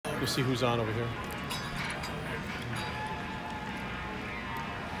You'll see who's on over here.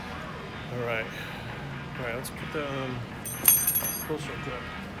 All right, let's put the closer up drop.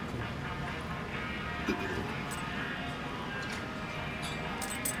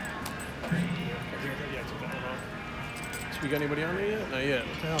 So we got anybody on there yet? Not yet.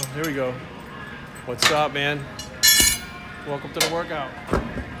 What the hell? Here we go. What's up, man? Welcome to the workout.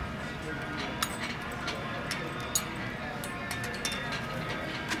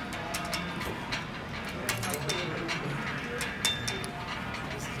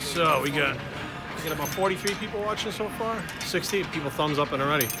 So we got about 43 people watching so far. 60 people thumbs up and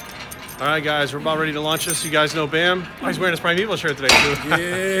already. All right, guys, we're about ready to launch this. You guys know Bam. Oh, he's wearing his Primeval shirt today, too.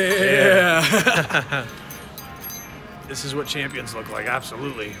 Yeah. This is what champions look like,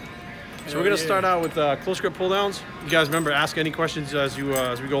 absolutely. So we're going to start out with close grip pull downs. You guys remember, ask any questions as we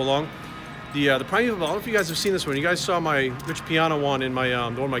go along. The Primeval, I don't know if you guys have seen this one. You guys saw my Rich Piano one in my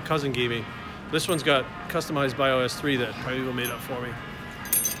the one my cousin gave me. This one's got customized BioS3 that Primeval made up for me.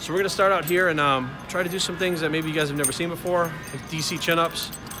 So we're going to start out here and try to do some things that maybe you guys have never seen before, like DC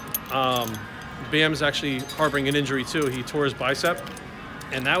chin-ups. Bam is actually harboring an injury too. He tore his bicep,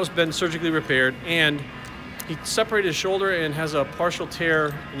 and that was been surgically repaired, and he separated his shoulder and has a partial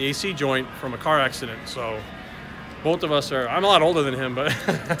tear in the AC joint from a car accident. So both of us are, I'm a lot older than him, but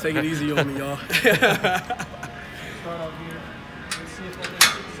take it easy on me, y'all. Start out here. Let's see if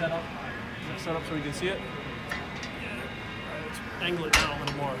it's set up. Is it set up so we can see it? Angle it down a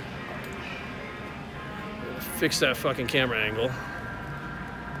little more. Fix that fucking camera angle.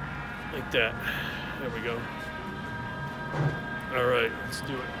 Like that. There we go. All right, let's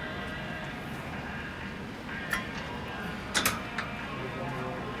do it.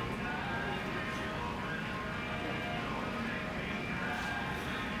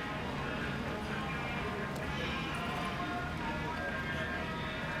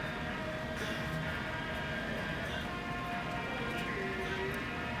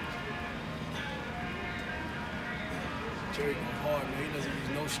 Jerry goes hard, man. He doesn't use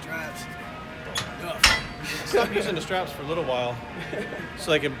no straps. Stop using the straps for a little while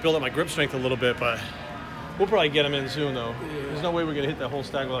so I can build up my grip strength a little bit, but we'll probably get them in soon, though. Yeah. There's no way we're going to hit that whole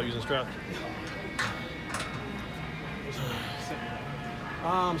stack without using straps.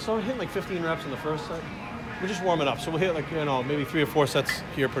 So I'm hitting like 15 reps in the first set. We're just warming up, so we'll hit like, maybe 3 or 4 sets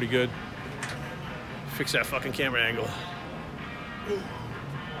here pretty good. Fix that fucking camera angle.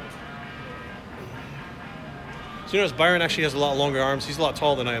 So you notice Byron actually has a lot longer arms. He's a lot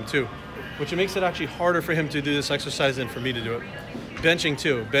taller than I am too, which makes it actually harder for him to do this exercise than for me to do it. Benching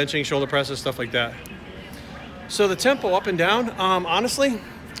too, benching, shoulder presses, stuff like that. So the tempo up and down, honestly,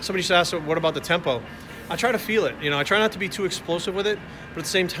 somebody just asked, what about the tempo? I try to feel it. I try not to be too explosive with it, but at the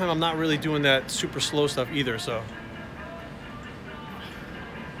same time, I'm not really doing that super slow stuff either, so.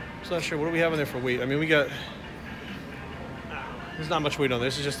 Just not sure, what do we have in there for weight? I mean, there's not much weight on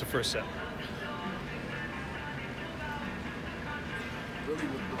this. This is just the first set.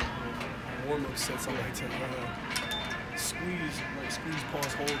 Warm-up sets, I like to squeeze,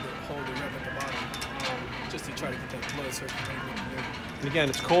 pause, hold the rep at the bottom, just to try to get that blood circulating. And again,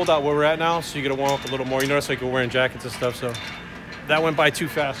 it's cold out where we're at now, so you got to warm up a little more. You notice like we're wearing jackets and stuff, so that went by too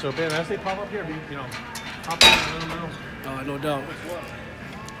fast. So, Ben, as they pop up here, hop in. No doubt.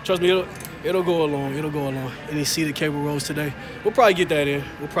 Trust me, it'll go along. It'll go along. Any seated cable rows today, we'll probably get that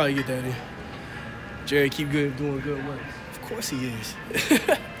in. Jerry, keep doing good work. Of course he is.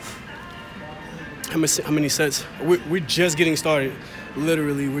 How many sets? We're just getting started.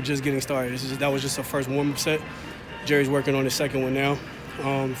 Literally, we're just getting started. That was just the first warm-up set. Jerry's working on the second one now.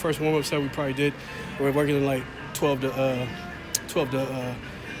 First warm-up set we probably did. We're working in like 12 to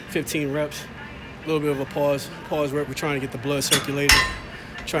 15 reps. A little bit of a pause rep. We're trying to get the blood circulating,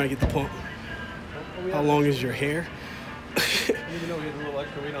 trying to get the pump. How long is your hair? Even though we had a little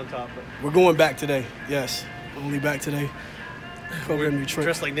extra weight on top. But we're going back today. Yes, only back today. Program nutrition.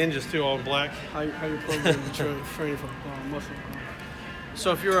 Dressed like ninjas too, all in black. How you program training for muscle?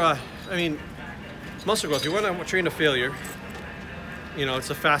 So if you're, muscle growth, you want to train to failure. It's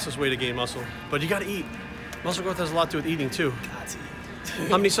the fastest way to gain muscle, but you got to eat. Muscle growth has a lot to do with eating too.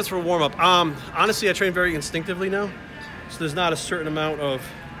 How many sets for a warm up? Honestly, I train very instinctively now, so there's not a certain amount of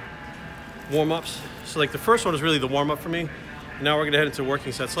warm ups. So like the first one is really the warm up for me. And now we're gonna head into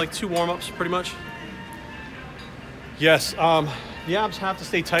working sets. So like 2 warm ups, pretty much. Yes, the abs have to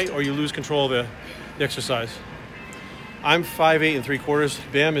stay tight or you lose control of the exercise. I'm 5'8" 3/4".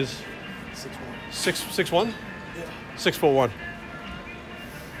 Bam is 6'1". Yeah. 6'1".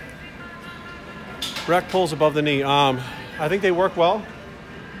 Rack pulls above the knee. I think they work well.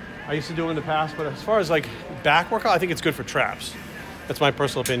 I used to do them in the past, but as far as like back workout, I think it's good for traps. That's my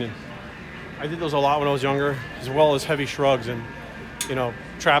personal opinion. I did those a lot when I was younger, as well as heavy shrugs, and you know,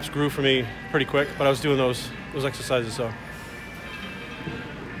 traps grew for me pretty quick. But I was doing those exercises, so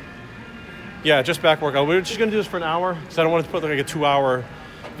yeah, just back workout. We're just gonna do this for an hour because I don't want to put like a 2-hour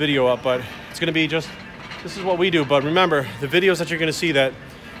video up, but it's gonna be just, this is what we do. But remember, the videos that you're gonna see that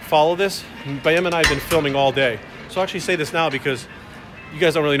follow this, Bayem and I have been filming all day. So I'll actually say this now because you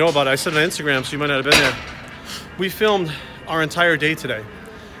guys don't really know about it. I said it on Instagram, so you might not have been there. We filmed our entire day today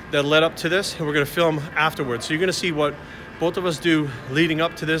that led up to this, and we're gonna film afterwards. So you're gonna see what both of us do leading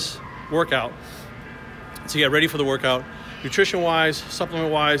up to this workout to get ready for the workout, nutrition-wise,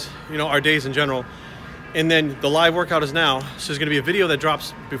 supplement-wise, you know, our days in general. And then the live workout is now. So there's gonna be a video that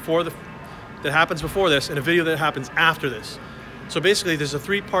drops that happens before this, and a video that happens after this. So basically there's a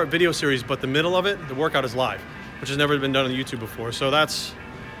 3-part video series, but the middle of it, the workout is live, which has never been done on YouTube before. So that's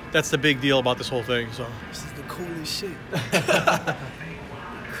the big deal about this whole thing. So this is the coolest shit.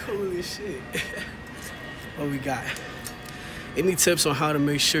 Coolest shit. What we got? Any tips on how to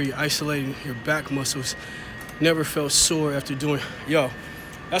make sure you're isolating your back muscles? Never felt sore after doing. Yo,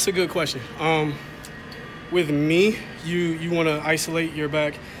 that's a good question. With me, you want to isolate your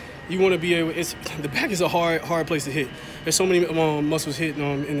back. You want to be able. The back is a hard place to hit. There's so many muscles hitting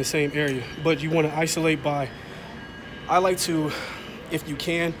in the same area, but you want to isolate by. I like to, if you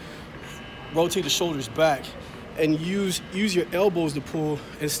can, rotate the shoulders back and use your elbows to pull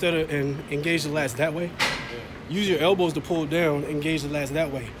instead of and engage the lats that way. Use your elbows to pull down, engage the lats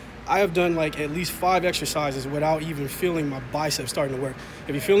that way. I have done like at least 5 exercises without even feeling my biceps starting to work.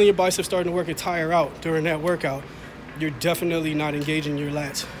 If you're feeling your biceps starting to work and tire out during that workout, you're definitely not engaging your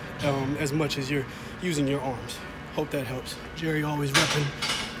lats as much as you're using your arms. Hope that helps. Jerry always repping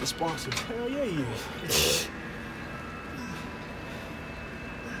the sponsors. Hell yeah, he is.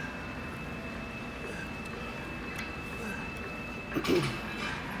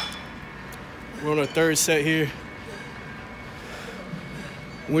 We're on our 3rd set here.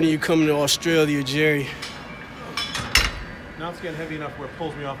 When are you coming to Australia, Jerry? Now it's getting heavy enough where it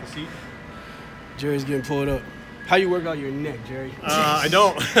pulls me off the seat. Jerry's getting pulled up. How you work out your neck, Jerry? I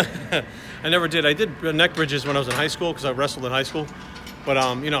don't. I never did. I did neck bridges when I was in high school because I wrestled in high school. But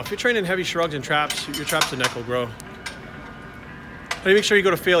you know, if you're training heavy shrugs and traps, your traps and neck will grow. How do you make sure you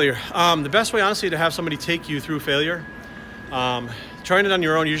go to failure? The best way, honestly, to have somebody take you through failure. Trying it on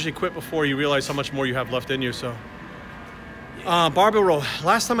your own, you usually quit before you realize how much more you have left in you. So, barbell row.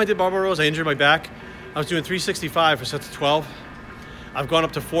 Last time I did barbell rows, I injured my back. I was doing 365 for sets of 12. I've gone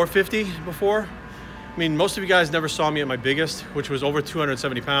up to 450 before. I mean, most of you guys never saw me at my biggest, which was over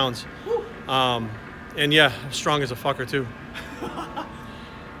 270 pounds. And yeah, I'm strong as a fucker too.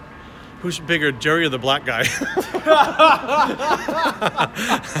 Who's bigger, Jerry or the black guy?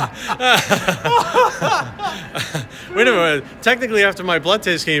 Wait a minute. Technically, after my blood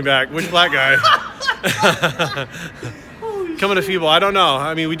test came back, which black guy? Coming to Feeble, I don't know.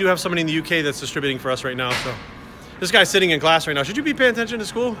 I mean, we do have somebody in the UK that's distributing for us right now. So this guy's sitting in class right now. Should you be paying attention to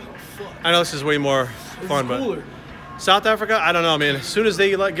school? I know this is way more fun, but South Africa, I don't know, man. As soon as they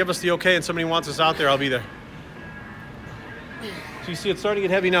give us the okay and somebody wants us out there, I'll be there. So you see, it's starting to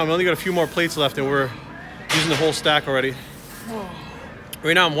get heavy now. We only got a few more plates left, and we're using the whole stack already.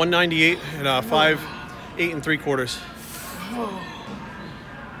 Right now, I'm 198 and 5'8"3/4.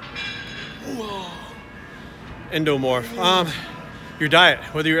 Endomorph. Your diet,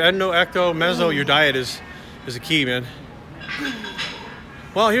 whether you're endo, ecto, meso, your diet is a key, man.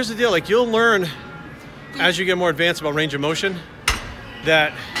 Well, here's the deal. Like, you'll learn as you get more advanced about range of motion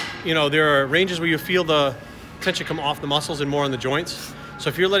that, you know, there are ranges where you feel the tension come off the muscles and more on the joints. So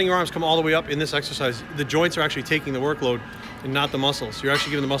if you're letting your arms come all the way up in this exercise, the joints are actually taking the workload and not the muscles. You're actually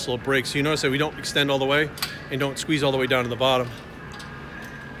giving the muscle a break. So you notice that we don't extend all the way and don't squeeze all the way down to the bottom.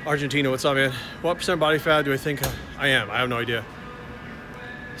 Argentina, what's up, man? What percent body fat do I think I am? I have no idea.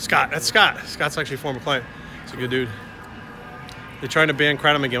 Scott, that's Scott. Scott's actually a former client. He's a good dude. They're trying to ban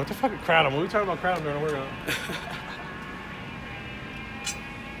kratom again. What the fuck is kratom? What are we talking about kratom during a workout?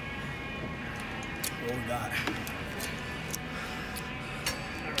 Oh, God.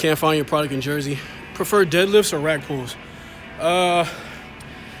 Can't find your product in Jersey. Prefer deadlifts or rack pulls? I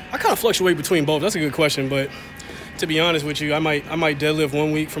kind of fluctuate between both. That's a good question, but to be honest with you, I might deadlift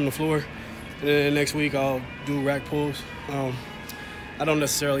 1 week from the floor, and then the next week I'll do rack pulls. I don't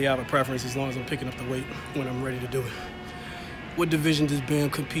necessarily have a preference as long as I'm picking up the weight when I'm ready to do it. What division does BAM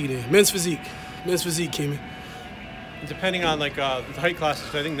compete in? Men's physique. Men's physique, Kimmy. Depending on like the height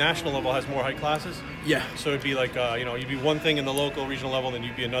classes, I think national level has more height classes. Yeah. So it'd be like, you know, you'd be one thing in the local regional level, and then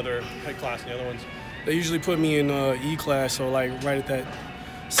you'd be another height class in the other ones. They usually put me in E class, so like right at that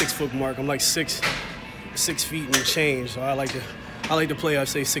 6 foot mark. I'm like six feet and change, so I like I like to play, I'd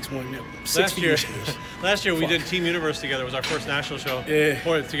say 6'1". 6 feet. Last year we did Team Universe together. It was our first national show. Yeah.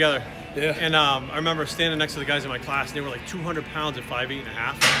 Put it together. Yeah. And I remember standing next to the guys in my class, and they were like 200 pounds at 5'8" and a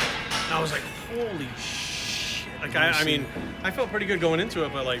half. And I was like, holy shit. Like, I mean, I felt pretty good going into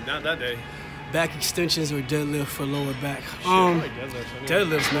it, but like not that day. Back extensions or deadlift for lower back? Deadlifts, anyway.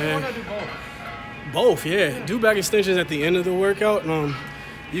 Deadlifts, man. Why not do both? Both, yeah. Do back extensions at the end of the workout.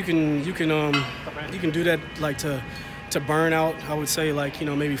 You can do that like to burn out. I would say like, you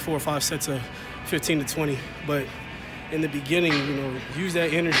know, maybe 4 or 5 sets of 15 to 20. But in the beginning, you know, use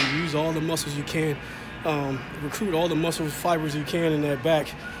that energy, use all the muscles you can, recruit all the muscle fibers you can in that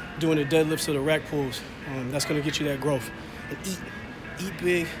back, doing the deadlifts or the rack pulls. That's gonna get you that growth. And eat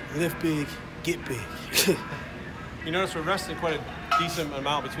big, lift big, get big. You notice we're resting quite a decent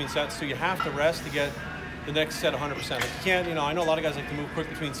amount between sets, so you have to rest to get the next set 100%. Like you can't, you know, I know a lot of guys like to move quick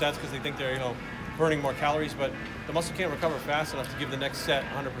between sets because they think they're, you know, burning more calories, but the muscle can't recover fast enough to give the next set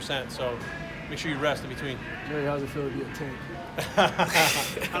 100%. So make sure you rest in between. Jerry, how's it feel to be a tank?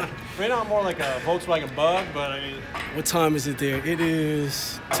 Right now I'm more like a Volkswagen Bug, but I mean. What time is it there? It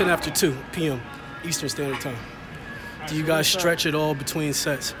is 10 after 2 p.m. Eastern Standard Time. Do you guys stretch it all between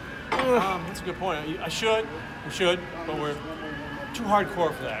sets? That's a good point. We should, but we're too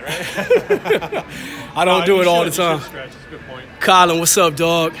hardcore for that, right? I don't do it all the time. Stretch. That's a good point. Colin, what's up,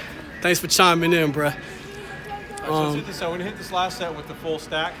 dog? Thanks for chiming in, bruh. So let's hit this out. We're gonna hit this last set with the full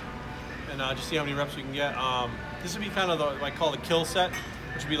stack, and just see how many reps we can get. This would be kind of the what I call the kill set,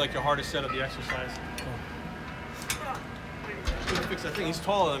 which would be like your hardest set of the exercise. Fix that thing. He's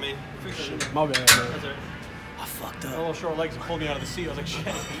taller than me. Fix it. My bad, man. That's it. I fucked My up. little short legs pulled me out of the seat. I was like,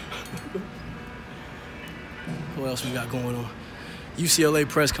 shit. What else we got going on? UCLA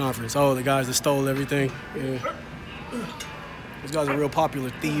press conference. Oh, the guys that stole everything. Yeah. Those guys are real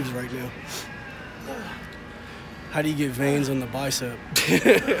popular thieves right now. How do you get veins on the bicep?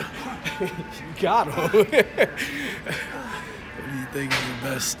 You got them. What do you think is the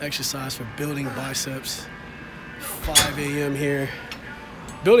best exercise for building biceps? 5 a.m. here.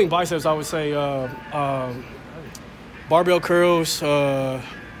 Building biceps, I would say barbell curls.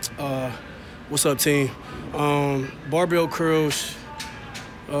 What's up, team? Barbell curls.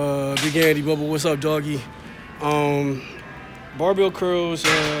 Big Andy Bubble, what's up, doggy? Barbell curls,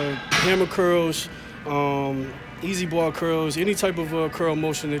 hammer curls, easy bar curls, any type of curl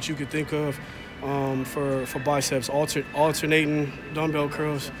motion that you could think of for biceps, alternating dumbbell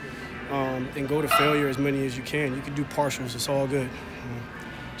curls, and go to failure as many as you can. You can do partials, it's all good.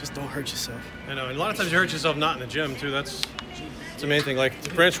 Just don't hurt yourself. I know, and a lot of times you hurt yourself not in the gym too. That's the main thing.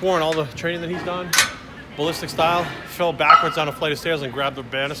 Like Branch Warren, all the training that he's done, ballistic style, fell backwards down a flight of stairs and grabbed the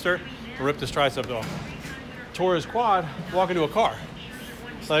banister and ripped his tricep off. Tore his quad walking to a car.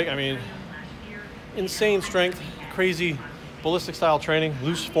 It's like, I mean, insane strength, crazy ballistic style training,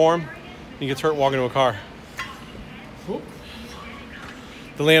 loose form, and he gets hurt walking to a car. Whoop.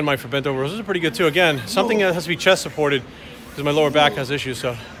 The landmine for bent over rows is pretty good too. Again, something that has to be chest supported because my lower back has issues,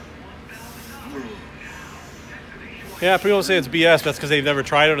 so. Yeah, people don't say it's BS, but that's because they've never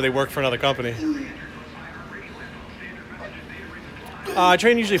tried it or they work for another company. I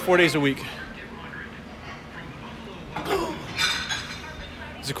train usually 4 days a week.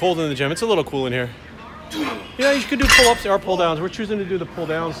 Is it cold in the gym? It's a little cool in here. Yeah, you could do pull-ups or pull-downs. We're choosing to do the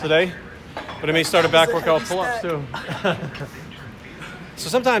pull-downs today, but I may start a back workout pull-ups too. So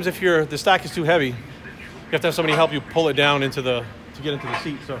sometimes if the stack is too heavy, you have to have somebody help you pull it down to get into the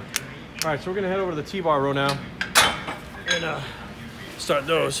seat. So, all right, so we're gonna head over to the T-bar row now and start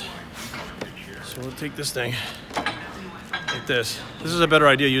those. So we'll take this thing like this. This is a better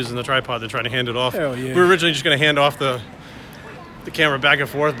idea using the tripod than trying to hand it off. Hell yeah. We were originally just gonna hand off the camera back and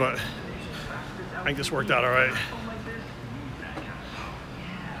forth, but I think this worked out all right.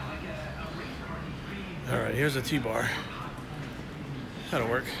 All right, here's a T-bar. That'll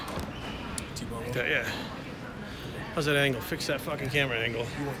work. T-bar. Yeah. How's that angle? Fix that fucking camera angle.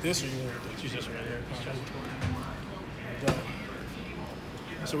 You want this or you want this? Use this one right here.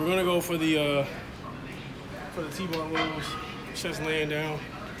 So we're gonna go for the T-bar rolls, chest laying down.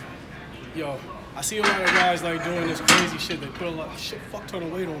 Yo, I see a lot of guys like doing this crazy shit. They put a lot of fuck ton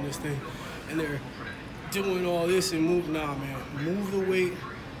of weight on this thing, and they're doing all this and move. Nah, man, move the weight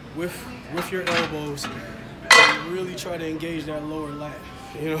with your elbows and really try to engage that lower lat.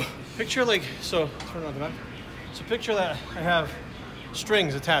 You know, Picture like so. Turn on the back. So picture that I have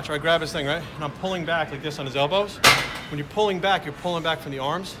strings attached. Or I grab this thing, right, and I'm pulling back like this on his elbows. When you're pulling back from the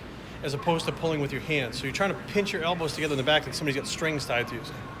arms, as opposed to pulling with your hands. So you're trying to pinch your elbows together in the back like somebody's got strings tied to you.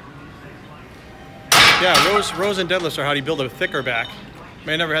 Yeah, rows and deadlifts are how do you build a thicker back.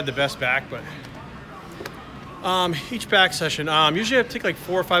 May have never had the best back, but Each back session. Usually I take like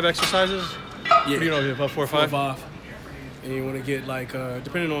 4 or 5 exercises. Yeah. You know, about 4 or 5. 4 or 5. And you want to get like,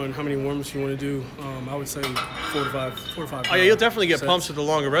 depending on how many warm-ups you want to do, I would say 4 to 5. Oh yeah, you'll definitely get sets. pumps with the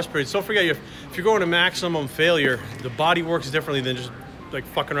longer rest periods. Don't forget, if you're going to maximum failure, the body works differently than just like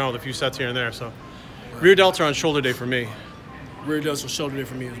fucking around with a few sets here and there. So, rear delts are on shoulder day for me. Rear delts are shoulder day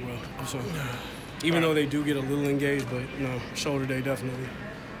for me as well. So, even though they do get a little engaged, but no, shoulder day definitely.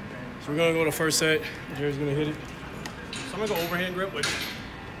 So we're gonna go to first set. Jerry's gonna hit it. So I'm gonna go overhand grip, which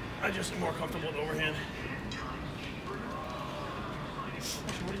I just am more comfortable with overhand.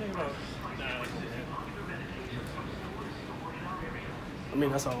 Actually, what do you think about? Nah, I like overhand. I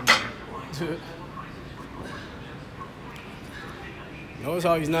mean, that's all I'm doing. Notice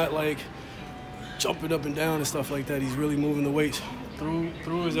how he's not like jumping up and down and stuff like that. He's really moving the weights through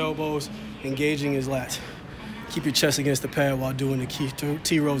his elbows, engaging his lats. Keep your chest against the pad while doing the key.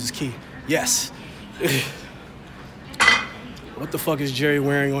 T-rows is key. Yes. What the fuck is Jerry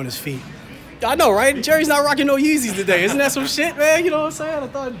wearing on his feet? I know, right? Jerry's not rocking no Yeezys today. Isn't that some shit, man? You know what I'm saying? I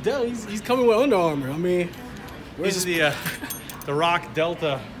thought he's coming with Under Armour. I mean, These are the Rock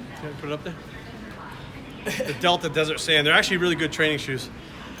Delta. Can I put it up there? The Delta Desert Sand. They're actually really good training shoes.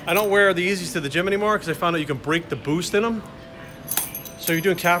 I don't wear the Yeezys to the gym anymore because I found out you can break the boost in them. So you're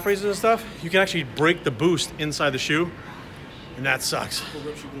doing calf raises and stuff, you can actually break the boost inside the shoe, and that sucks. what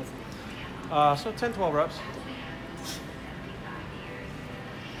reps you going for? So 10, 12 reps.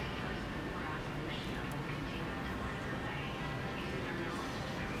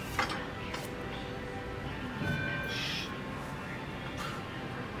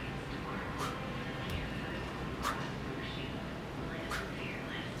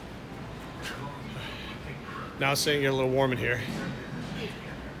 Now it's saying you're a little warm in here.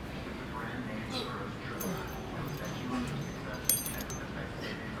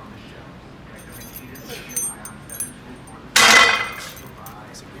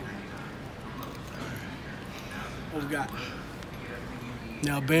 What we got?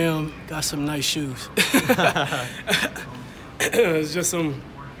 Now, Bam got some nice shoes. It's just some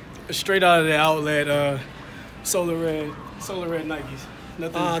straight out of the outlet, solar red Nikes.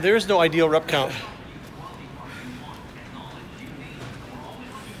 Nothing. There is no ideal rep count.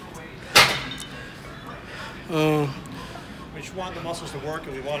 We just want the muscles to work,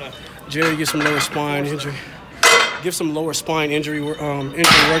 and we want to. Jerry, get some lower spine injury. Give some lower spine injury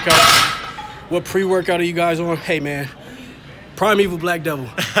workouts. What pre-workout are you guys on? Hey, man, Primeval Black Devil.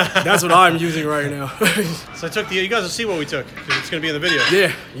 That's what I'm using right now. So I took you guys will see what we took, because it's going to be in the video.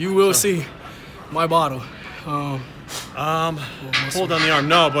 Yeah, you will see my bottle. Pull down the arm.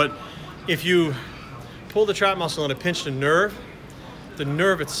 No, but if you pull the trap muscle and it pinched a nerve, the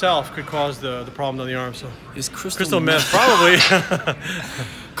nerve itself could cause the problem on the arm. So It's crystal meth, probably.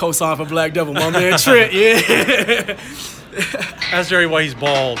 Cosign for Black Devil, my man Trent, yeah. That's Jerry why he's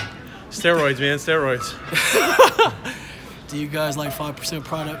bald. Steroids, man, steroids. Do you guys like 5%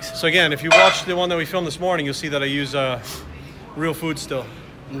 products? So again, if you watch the one that we filmed this morning, you'll see that I use real food still.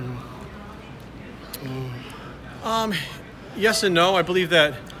 Yes and no. I believe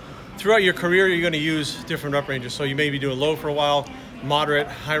that throughout your career, you're going to use different rep ranges. So you may be doing low for a while, moderate,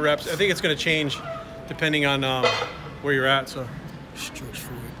 high reps. I think it's going to change depending on where you're at. So Stretch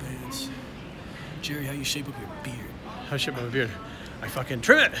forward bands. Jerry, how you shape up your beard? how I shape my beard? I fucking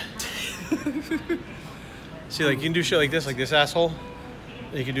trim it. See, like you can do shit like this asshole.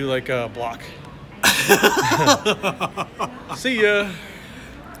 And you can do like a block. See ya.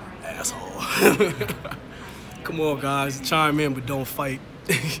 Asshole. Come on, guys. Chime in, but don't fight.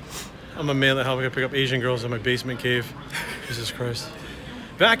 I'm a man that helped me pick up Asian girls in my basement cave. Jesus Christ.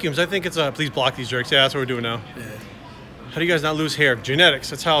 Vacuums, I think it's please block these jerks. Yeah, that's what we're doing now. Yeah. How do you guys not lose hair? Genetics.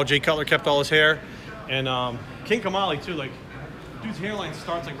 That's how Jay Cutler kept all his hair. And King Kamali too. Like, dude's hairline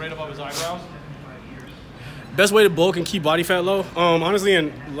starts like right above his eyebrows. Best way to bulk and keep body fat low. Honestly,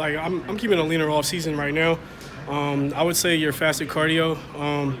 and like I'm keeping a leaner off season right now. I would say your fasted cardio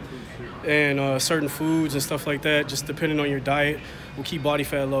and certain foods and stuff like that, just depending on your diet, will keep body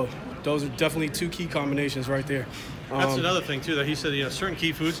fat low. Those are definitely two key combinations right there. That's another thing too that he said. You know, certain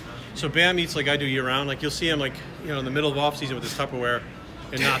key foods. So Bam eats like I do year round. Like you'll see him like in the middle of off season with his Tupperware,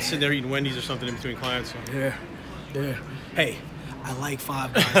 and not sitting there eating Wendy's or something in between clients. So. Yeah. Hey, I like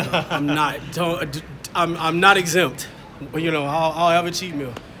Five Guys. Though. I'm not exempt. I'll have a cheat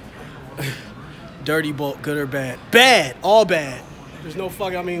meal. Dirty bulk, good or bad? Bad, all bad. There's no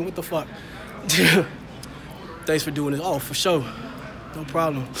fuck. I mean, what the fuck? Thanks for doing this. Oh, for sure. No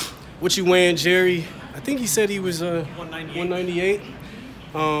problem. What you weighing, Jerry? I think he said he was 198.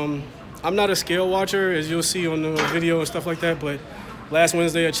 I'm not a scale watcher, as you'll see on the video and stuff like that, but last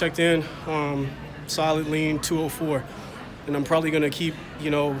Wednesday I checked in, solid lean 204, and I'm probably gonna keep,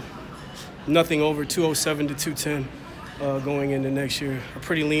 you know, nothing over 207 to 210 going into next year. I'm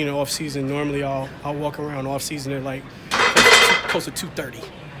pretty lean off season. Normally I'll walk around off season at like close to 230.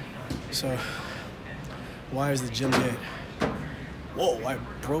 So why is the gym dead? Whoa, I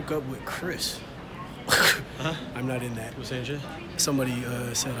broke up with Chris. Huh? I'm not in that. What's saying shit? Somebody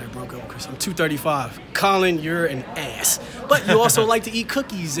said I broke up with Chris. I'm 235. Colin, you're an ass. But you also like to eat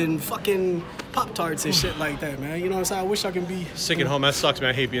cookies and fucking Pop-Tarts and shit like that, man. You know what I'm saying? I wish I can be Sick at home. That sucks, man.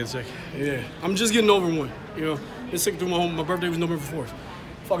 I hate being sick. Yeah. I'm just getting over one. You know, been sick through my home. My birthday was November 4th.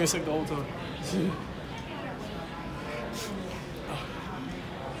 Fucking sick the whole time.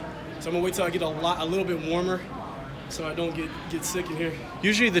 So I'm gonna wait till I get a little bit warmer, so I don't get sick in here.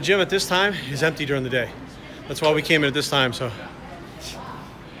 Usually the gym at this time is empty during the day. That's why we came in at this time. So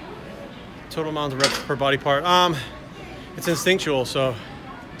total amount of reps per body part. It's instinctual, so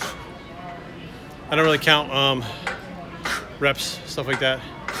I don't really count reps, stuff like that.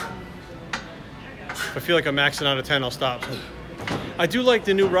 If I feel like I'm maxing out at 10, I'll stop. So I do like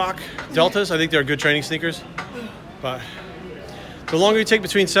the new Rock Deltas. I think they're good training sneakers, but the longer you take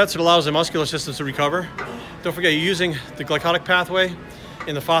between sets, it allows the muscular systems to recover. Don't forget, you're using the glycolytic pathway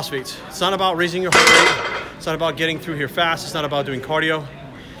and the phosphates. It's not about raising your heart rate. It's not about getting through here fast. It's not about doing cardio.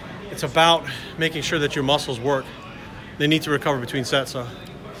 It's about making sure that your muscles work. They need to recover between sets. So,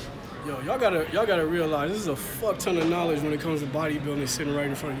 yo, y'all gotta realize this is a fuck ton of knowledge when it comes to bodybuilding sitting right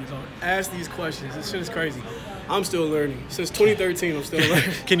in front of you. Dog. Ask these questions. This shit is crazy. I'm still learning. Since 2013, I'm still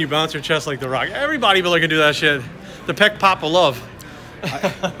learning. Can you bounce your chest like The Rock? Every bodybuilder can do that shit. The pec pop of love.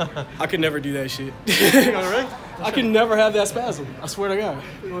 I could never do that shit. All right. I can never have that spasm. I swear to God.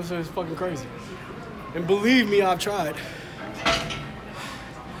 You know what I'm saying? It's fucking crazy. And believe me, I've tried.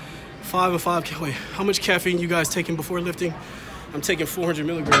 5 and 5. Wait, how much caffeine you guys taking before lifting? I'm taking 400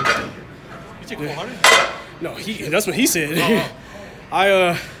 milligrams. You take 400? No, that's what he said.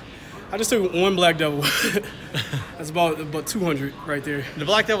 I just took one Black Devil. That's about 200 right there. The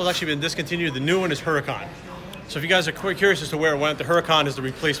Black Devil's actually been discontinued. The new one is Huracan. So if you guys are curious as to where it went, the Huracan is the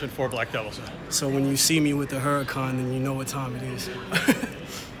replacement for Black Devil. So when you see me with the Huracan, then you know what time it is.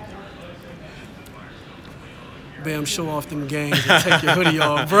 Bam, show off them games and take your hoodie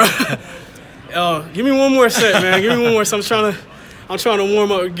off, bro. Give me one more set, man. Give me one more. So I'm trying to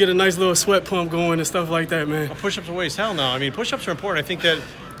warm up, get a nice little sweat pump going and stuff like that, man. Push-ups are waste. Hell no. I mean, push-ups are important. I think that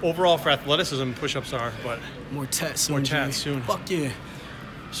overall for athleticism, push-ups are, but more tats soon. More tats soon. Fuck yeah.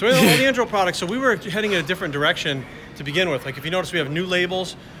 So all the Andro products. So we were heading in a different direction to begin with. Like if you notice, we have new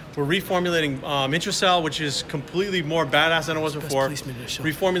labels. We're reformulating Intracell, which is completely more badass than it was before.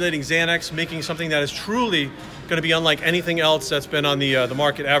 Reformulating Xanax, making something that is truly going to be unlike anything else that's been on the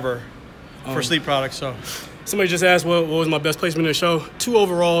market ever for sleep products. So somebody just asked what was my best placement in the show. 2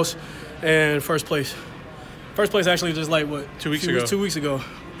 overalls and first place. First place actually just like what? 2 weeks ago. 2 weeks ago,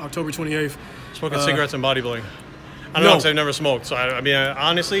 October 28th. Smoking cigarettes and bodybuilding. I don't know because I've never smoked. So I mean,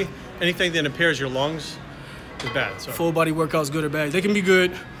 honestly, anything that impairs your lungs is bad. So full body workouts, good or bad, they can be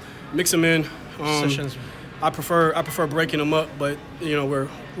good. Mix them in. Sessions. I prefer breaking them up, but you know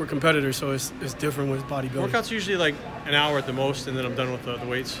we're competitors, so it's different with bodybuilding. Workouts usually like an hour at the most, and then I'm done with the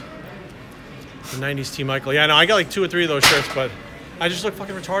weights. The 90s T. Michael. Yeah, no, I got like 2 or 3 of those shirts, but I just look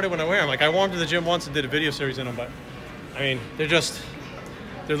fucking retarded when I wear them. Like I wore them to the gym once and did a video series in them, but I mean they're a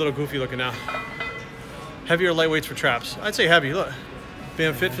little goofy looking now. Heavy or lightweights for traps? I'd say heavy. Look,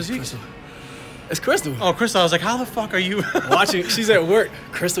 Bam Fit Physique. It's Crystal. Oh, Crystal. I was like, how the fuck are you watching? She's at work.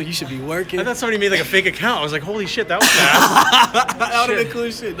 Crystal, you should be working. I thought somebody made like a fake account. I was like, holy shit, that was fast. That would have been cool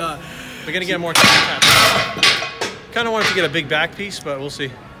as shit, nah. We're gonna get more taps. Kind of wanted to get a big back piece, but we'll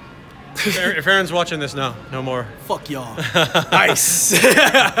see. If Aaron's watching this, no more. Fuck y'all. Nice. Fuck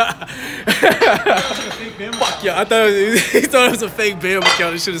yeah. I thought he thought it was a fake Bam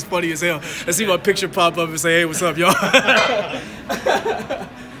account. This shit is funny as hell. I see my picture pop up and say, hey, what's up, y'all?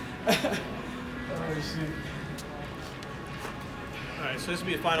 So this will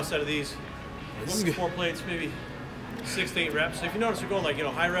be the final set of these. 4 plates, maybe 6 to 8 reps. So if you notice, we're going like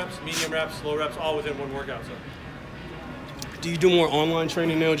high reps, medium reps, low reps, all within one workout. So. Do you do more online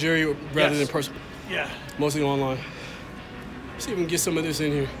training now, Jerry, rather than person? Yeah. Mostly online. Let's see if we can get some of this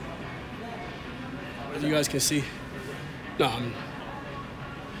in here. You guys can see. No, all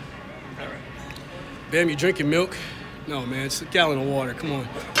right. Bam, you drinking milk? No, man, it's a gallon of water. Come on.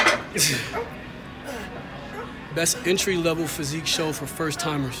 Best entry-level physique show for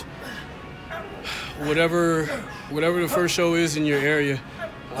first-timers. Whatever the first show is in your area,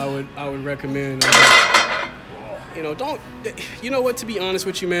 I would recommend. You know what? To be honest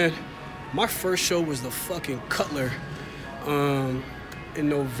with you, man, my first show was the fucking Cutler in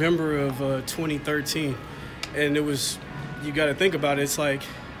November of 2013, and it was, you got to think about it, it's like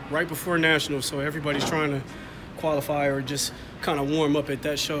right before Nationals, so everybody's trying to qualify or just kind of warm up at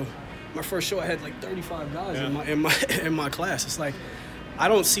that show. My first show, I had like 35 guys in my class. It's like, I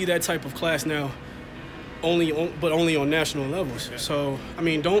don't see that type of class now, only on national levels. Yeah. So I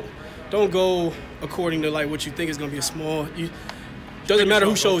mean, don't go according to like what you think is going to be a small. Doesn't matter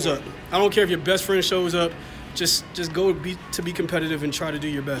who shows up. I don't care if your best friend shows up. Just go be competitive and try to do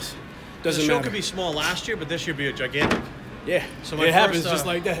your best. Doesn't matter. The show could be small last year, but this year be a gigantic. Yeah. So it happens just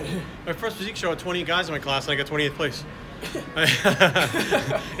like that. My first physique show had 20 guys in my class, and I got 28th place.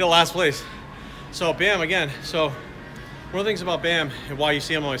 Last place. So Bam again. So one of the things about Bam and why you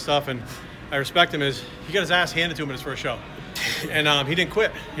see him on my stuff, and I respect him, is he got his ass handed to him in his first show, and he didn't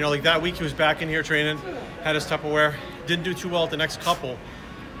quit. Like that week he was back in here training, had his Tupperware, didn't do too well at the next couple,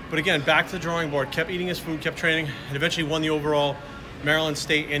 but again back to the drawing board, kept eating his food, kept training, and eventually won the overall Maryland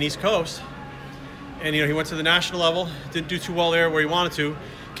State and East Coast. And he went to the national level, didn't do too well there where he wanted to,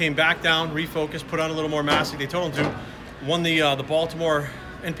 came back down, refocused, put on a little more mass like they told him to. Won the Baltimore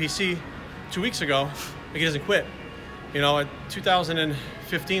NPC 2 weeks ago. Like he doesn't quit. In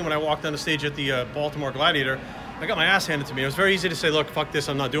 2015 when I walked on the stage at the Baltimore Gladiator, I got my ass handed to me. It was very easy to say, look, fuck this,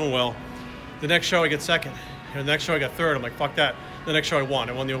 I'm not doing well. The next show I get second. The next show I got third. I'm like, fuck that. The next show I won.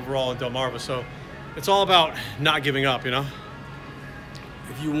 I won the overall in Delmarva. So it's all about not giving up, If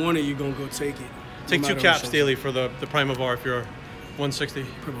you want it, you're going to go take it. Take 2 caps daily for the Primovar if you're 160.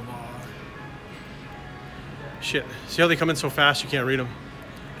 Primovar. Shit. See how they come in so fast you can't read them?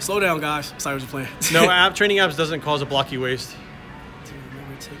 Slow down, guys. Sorry, what you're playing. No, training abs doesn't cause a blocky waist. Dude,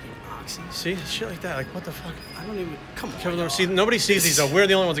 remember taking oxy? See? Shit like that. Like, what the fuck? I don't even... Come on. Kevin, see, nobody sees these, though. We're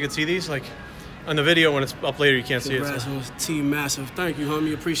the only ones that can see these. Like, on the video, when it's up later, you can't see it. So. Team Massive. Thank you,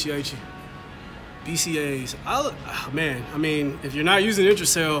 homie. Appreciate you. BCAs. Man, I mean, if you're not using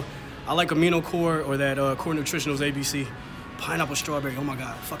Intracell, I like Amino Core or that Core Nutritionals ABC. Pineapple strawberry, oh my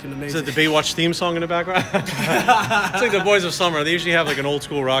God, fucking amazing. Is that the Baywatch theme song in the background? It's like the Boys of Summer. They usually have like an old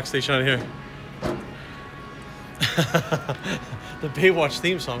school rock station on here. The Baywatch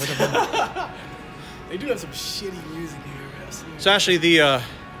theme song. What the fuck? They do have some shitty music here. So actually the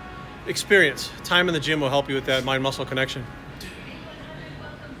experience, time in the gym will help you with that mind-muscle connection.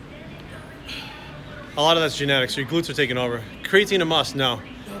 A lot of that's genetics, so your glutes are taking over. Creatine a must? No.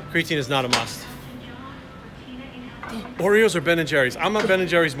 Creatine is not a must. Oreos or Ben & Jerry's? I'm a Ben &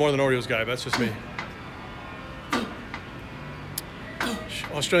 Jerry's more than Oreos guy. That's just me.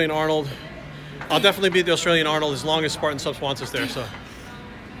 Australian Arnold. I'll definitely beat the Australian Arnold as long as Spartan Subs wants us there. So,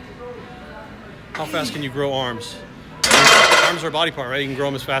 how fast can you grow arms? Arms are a body part, right? You can grow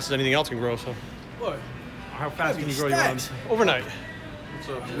them as fast as anything else can grow. So, what? How fast can you grow your arms? Overnight. What's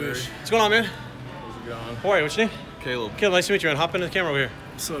up, Jerry? What's going on, man? How's it going? How are you? What's your name? Caleb. Caleb, nice to meet you, man. Hop into the camera over here.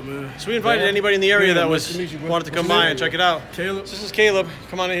 What's up, man? So we invited anybody in the area that wanted to come by and check it out. Caleb. So this is Caleb.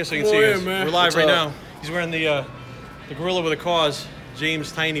 Come on in here so you can see us. Man. We're live right now. He's wearing the Gorilla with a Cause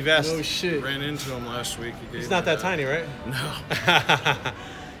James tiny vest. No shit. Ran into him last week. He's not that tiny, right? No.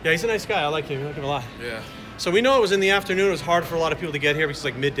 Yeah, he's a nice guy. I like him. I like him a lot. Yeah. So we know it was in the afternoon. It was hard for a lot of people to get here because it's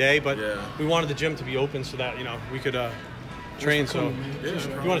like midday, but yeah, we wanted the gym to be open so that, we could train. So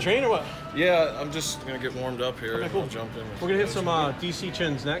yeah, you want to train or what? Yeah, I'm just going to get warmed up here. Okay, cool. I'll jump in. We're going to hit some DC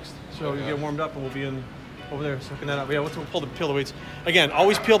chins next. So you get warmed up and we'll be in over there soaking that up. Yeah, we'll peel the weights. Again,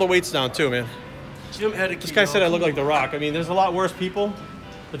 always peel the weights down too, man. Jim etiquette. This guy said I look like The Rock. I mean, there's a lot worse people,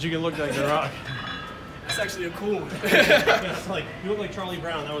 but you can look like The Rock. That's actually a cool one. It's like, you look like Charlie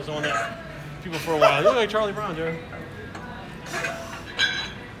Brown. That was the one that people for a while. You look like Charlie Brown, Jerry.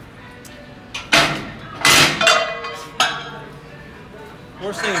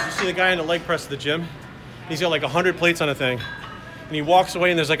 Worst thing is you see the guy in the leg press at the gym. He's got like 100 plates on a thing. And he walks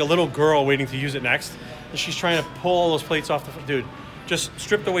away and there's like a little girl waiting to use it next. And she's trying to pull all those plates off the... Dude, just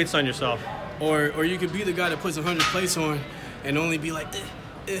strip the weights on yourself. Or you could be the guy that puts 100 plates on and only be like,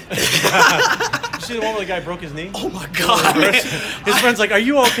 You see the one where the guy broke his knee? Oh my God, man. His friend's like, are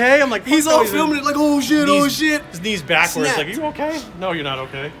you okay? I'm like, he's all filming it like, oh shit, knees, oh shit. His knee's backwards. Snapped. Like, are you okay? No, you're not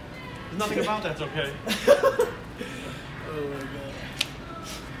okay. There's nothing about that's okay. Oh my God.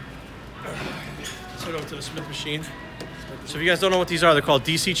 Let's head over to the Smith machine. So if you guys don't know what these are, they're called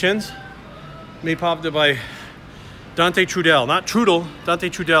DC chins. Made popular by Dante Trudell. Not Trudel, Dante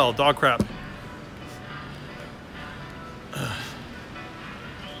Trudell, dog crap.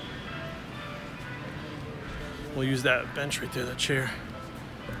 We'll use that bench right there, that chair.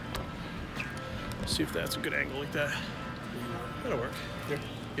 See if that's a good angle like that. That'll work. Here.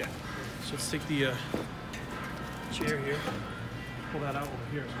 Yeah. So let's take the chair here. Pull that out over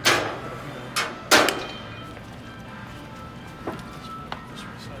here.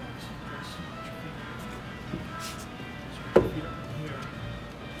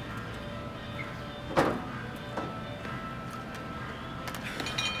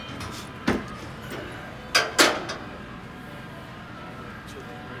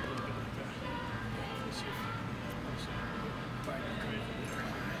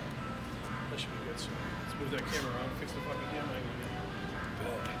 Let's move that camera around. Fix the fucking camera angle.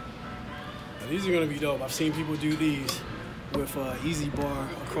 Now, these are gonna be dope. I've seen people do these with easy bar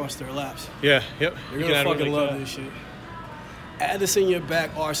across their laps. Yeah. Yep. You're gonna fucking love this shit. Add this in your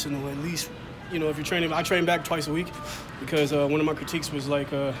back arsenal at least. You know, if you're training, I train back twice a week because one of my critiques was like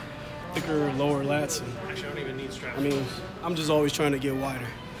thicker lower lats. And, Actually, I don't even need straps. I mean, I'm just always trying to get wider.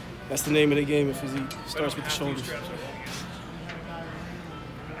 That's the name of the game in physique. Starts with the shoulders.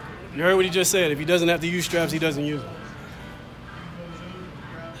 You heard what he just said. If he doesn't have to use straps, he doesn't use them.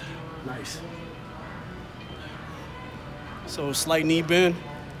 Nice. So slight knee bend.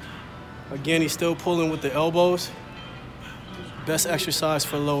 Again, he's still pulling with the elbows. Best exercise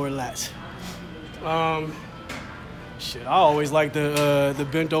for lower lats. Shit, I always like the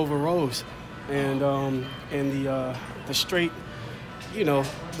bent over rows, and the straight, you know,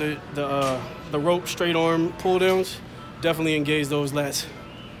 the rope straight arm pull downs. Definitely engage those lats.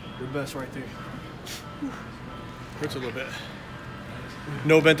 The best right there. Hurts a little bit.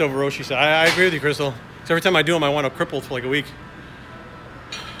 No bent over row, she said. I agree with you, Crystal. Because every time I do them, I want to cripple for like a week.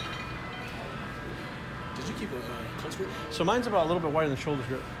 Did you keep a close grip? So mine's about a little bit wider than shoulder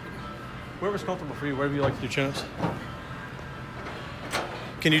grip. Wherever's comfortable for you, wherever you like to do chin-ups.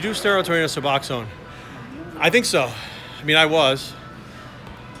 Can you do steroid to Suboxone? I think so. I mean, I was.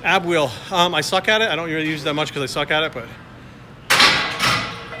 Ab wheel. I suck at it. I don't really use it that much because I suck at it, but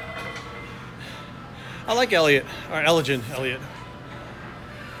I like Elliot, or Elgin Elliot.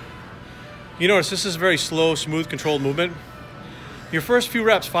 You notice this is a very slow, smooth, controlled movement. Your first few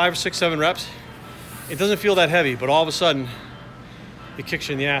reps, 5, 6, 7 reps, it doesn't feel that heavy, but all of a sudden, it kicks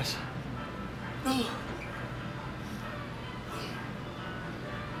you in the ass.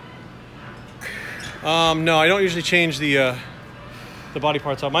 No, I don't usually change the body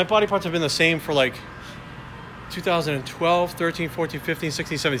parts out. My body parts have been the same for like 2012, 13, 14, 15,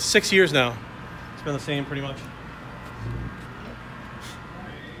 16, 17, 6 years now. It's been the same pretty much.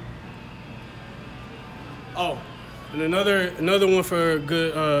 Oh, and another one for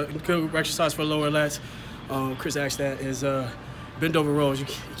good exercise for lower lats. Chris asked that is bend over rows. You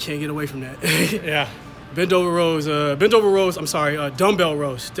can't get away from that. Yeah. Bend over rows. I'm sorry. Dumbbell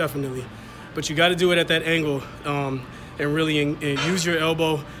rows, definitely. But you got to do it at that angle and really and use your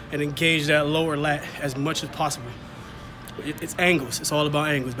elbow and engage that lower lat as much as possible. It's angles. It's all about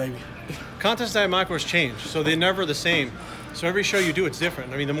angles, baby. Contest diet macros change, so they're never the same. So every show you do, it's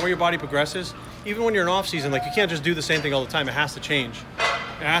different. I mean, the more your body progresses, even when you're in off season, like you can't just do the same thing all the time. It has to change.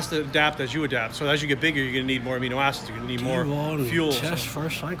 It has to adapt as you adapt. So as you get bigger, you're going to need more amino acids. You're going to need more fuel. Chest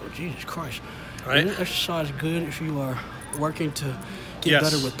first cycle, Jesus Christ. Right? Isn't exercise good if you are working to get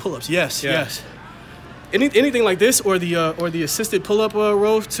better with pull-ups? Yes, yes. Anything like this, or the assisted pull-up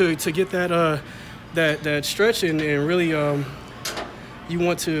row to get that stretch and really you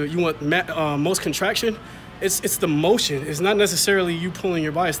want most contraction. It's the motion. It's not necessarily you pulling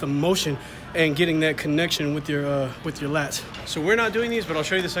your body. It's the motion and getting that connection with your lats. So we're not doing these, but I'll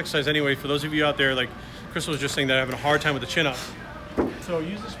show you this exercise anyway. For those of you out there, like Crystal was just saying, that are having a hard time with the chin-up. So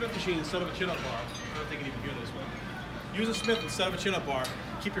use the Smith machine instead of a chin-up bar. I don't think you can even hear this one. Use a Smith instead of a chin-up bar.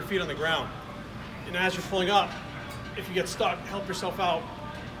 Keep your feet on the ground. And as you're pulling up, if you get stuck, help yourself out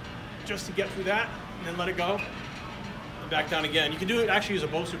just to get through that, and then let it go. And back down again. You can do it, actually use a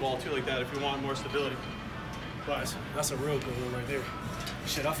Bosu ball too like that if you want more stability. But that's a real good one right there.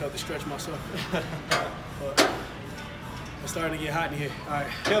 Shit, I felt the stretch myself. But it's starting to get hot in here. All right.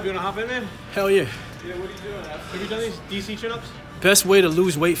 Caleb, you want to hop in, man? Hell yeah. Yeah, what are you doing? Have you done these DC chin-ups? Best way to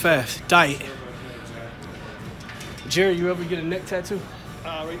lose weight fast, diet. Jerry, you ever get a neck tattoo?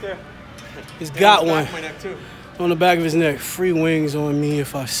 Right there. He's got one. Back of my neck too. On the back of his neck. Free wings on me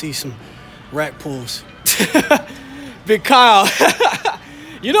if I see some rack pulls. Big Kyle.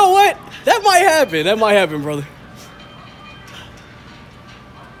 You know what? That might happen. That might happen, brother.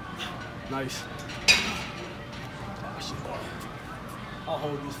 Nice. I'll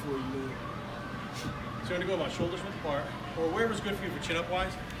hold this for you, man. So you're going to go about shoulders width apart, or wherever's good for you for chin-up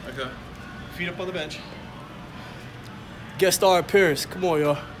wise. Okay. Feet up on the bench. Guest star appearance. Come on,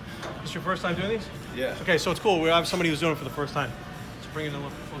 y'all. This your first time doing these? Yeah. Okay, so it's cool. We have somebody who's doing it for the first time. So bring it a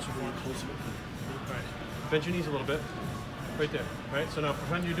little closer forward. All right. Bend your knees a little bit. Right there. Right? So now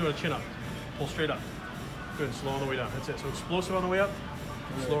pretend you're doing a chin-up. Pull straight up. Good. Slow on the way down. That's it. So explosive on the way up.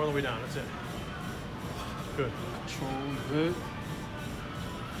 Slower on the way down. That's it. Good. Control. Good.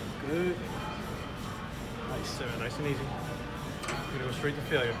 Good. Nice. 7. Nice and easy. You're going to go straight to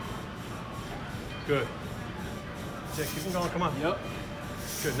failure. Good. That's it. Keep them going. Come on. Yep.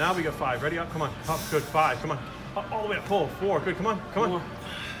 Good. Now we got 5. Ready? Up. Come on. Up. Good. 5. Come on. Up all the way up. Pull. 4. Good. Come on. Come on.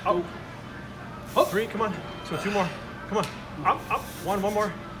 Up. Up. 3. Come on. So 2 more. Come on. Up. Up. 1. 1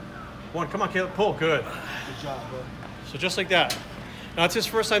 more. 1. Come on, Caleb. Pull. Good. Good job, bro. So just like that. Now, it's his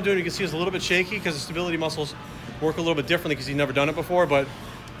first time doing it. You can see it's a little bit shaky because the stability muscles work a little bit differently because he's never done it before. But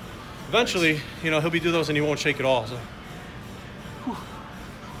eventually, you know, he'll be doing those and he won't shake at all. So,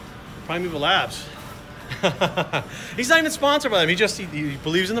 Primeval Labs. He's not even sponsored by them. He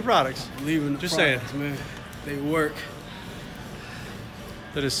believes in the products. Believe in the Just products, man. They work.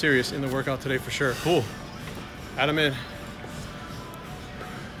 That is serious in the workout today for sure. Cool. Add them in.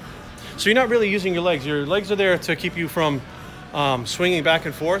 So you're not really using your legs. Your legs are there to keep you from swinging back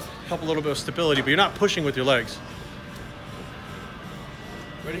and forth, help a little bit of stability, but you're not pushing with your legs.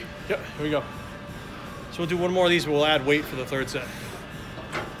 Ready? Yep, here we go. So we'll do one more of these, but we'll add weight for the 3rd set.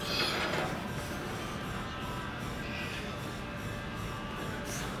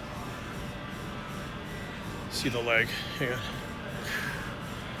 See the leg. Hang on.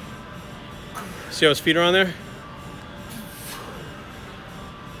 See how his feet are on there?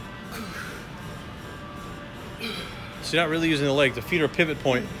 So you're not really using the leg. The feet are a pivot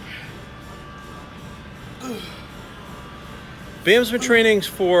point. Bam's been training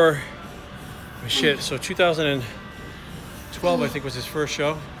for, so 2012 I think was his first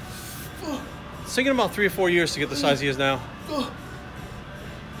show. It's taken about 3 or 4 years to get the size he is now.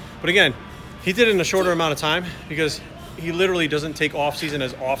 But again, he did it in a shorter amount of time because he literally doesn't take off season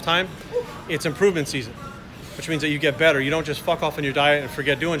as off time. It's improvement season, which means that you get better. You don't just fuck off on your diet and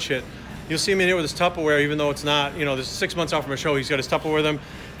forget doing shit. You'll see him in here with his Tupperware, even though it's not, you know, this is 6 months out from a show. He's got his Tupperware with him,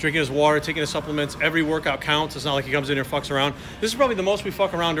 drinking his water, taking his supplements. Every workout counts. It's not like he comes in here and fucks around. This is probably the most we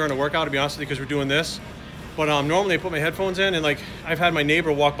fuck around during a workout, to be honest with you, because we're doing this. But normally I put my headphones in, and like I've had my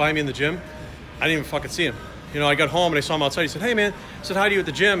neighbor walk by me in the gym. I didn't even fucking see him. You know, I got home and I saw him outside. He said, "Hey man," I said, "Hi to you at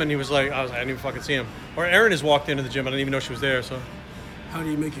the gym," and he was like, I didn't even fucking see him. Or Erin has walked into the gym. I didn't even know she was there. So, how do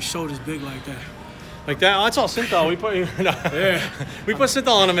you make your shoulders big like that? Like that? Oh, that's all synthol. We put Yeah. we put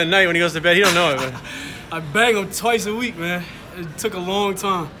synthol on him at night when he goes to bed. He don't know it. But I bang him twice a week, man. It took a long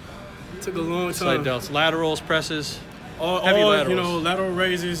time. It took a long time. Side delts, laterals, presses, all heavy laterals. You know, lateral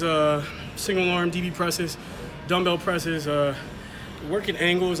raises, single arm DB presses, dumbbell presses, working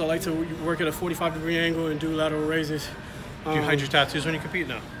angles. I like to work at a 45-degree angle and do lateral raises. Do you hide your tattoos when you compete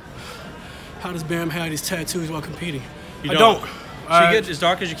now? How does Bam hide his tattoos while competing? I don't. So you get as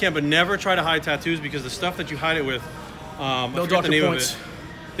dark as you can, but never try to hide tattoos because the stuff that you hide it with, I forget the name of it.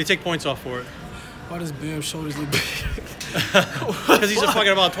 They take points off for it. Why does Bam's shoulders look big? Because he's a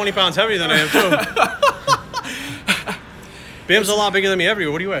fucking about 20 pounds heavier than I am too. Bam's a lot bigger than me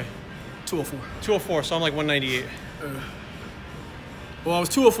everywhere. What do you weigh? 204. 204, so I'm like 198. Well, I was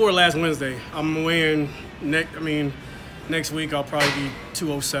 204 last Wednesday. I'm weighing next week I'll probably be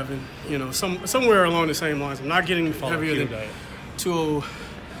 207. You know, somewhere along the same lines. I'm not getting heavier than 20.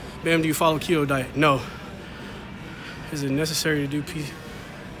 Bam, do you follow keto diet? No. Is it necessary to do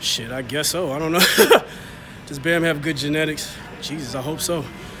Shit, I guess so. I don't know. Does Bam have good genetics? Jesus, I hope so.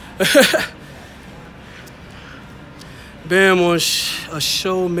 Bam on a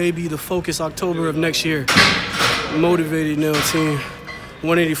show maybe the Focus October of next year. Motivated now, team.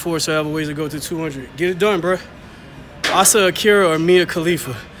 184, so I have a ways to go to 200. Get it done, bro. Asa Akira or Mia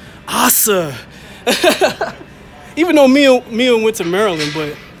Khalifa? Asa. Even though Mia went to Maryland,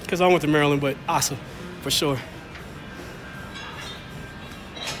 but because I went to Maryland, but Asa for sure.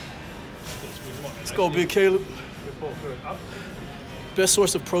 Let's go, Big Caleb. Best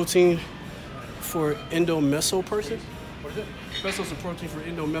source of protein for endomeso person? What is it? Best source of protein for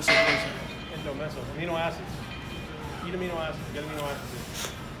endomeso person. Endomeso. Amino acids. Eat amino acids. Get amino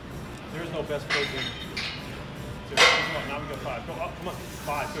acids. There is no best protein. Come on, now we got 5. Go up. Come on.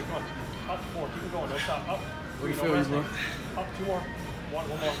 5. Good. Come on. Up 4. Keep it going. Don't stop. Up. Where you feel you, bro? Up 2 more. One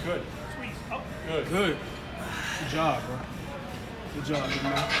more. Good. Squeeze. Up. Good. Good job, bro. Good job, big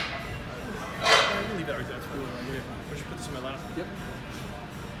man. You leave that right there. That's fine. Why should put this in my lap? Yep.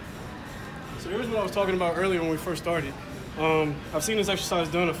 So here's what I was talking about earlier when we first started. I've seen this exercise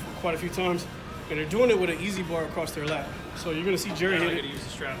done quite a few times, and they're doing it with an easy bar across their lap. So you're gonna see Jerry hit it. I gotta use the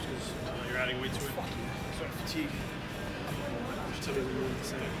straps because you're adding weight to it. Sort of fatigue.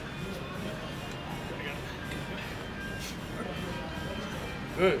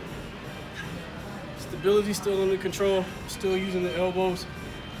 Good. Stability still under control. Still using the elbows,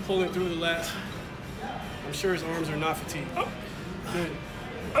 pulling through the lats. I'm sure his arms are not fatigued. Up. Good.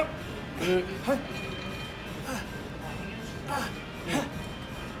 Up. Good.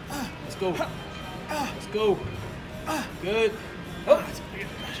 Let's go. Let's go. Good.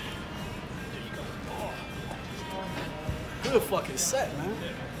 Good fucking set, man.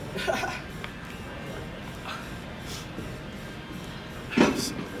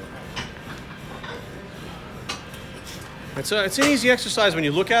 It's an easy exercise when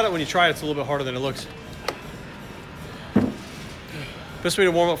you look at it. When you try it, it's a little bit harder than it looks. Best way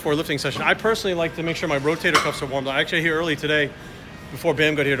to warm up for a lifting session. I personally like to make sure my rotator cuffs are warmed up. I actually here early today, before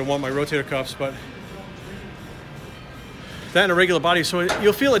Bam got here, to warm my rotator cuffs, but that in a regular body, so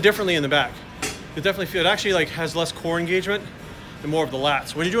you'll feel it differently in the back. You'll definitely feel it actually like has less core engagement and more of the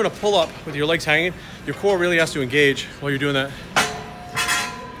lats. When you're doing a pull-up with your legs hanging, your core really has to engage while you're doing that.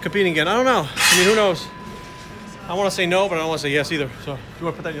 Competing again, I don't know. I mean, who knows? I want to say no, but I don't want to say yes either. So, you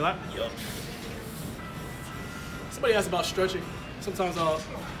want to put that in your lap? Yep. Somebody asked about stretching. Sometimes I'll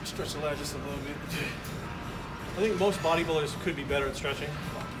stretch the leg just a little bit. I think most bodybuilders could be better at stretching.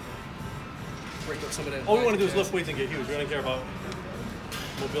 Break up some of that. All we want to do is lift weights and get huge. We don't care about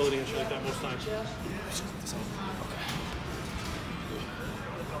mobility and shit like that most times. Yep.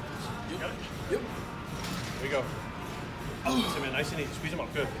 There we go. So, man, nice and easy. Squeeze them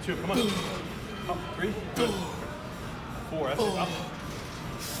up. Good. 2. Come on. Up. 3. Good. 4. That's it. Up.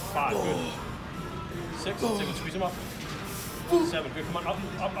 5. Good. 6. That's it. Squeeze them up. 7. Good. Come on. Up.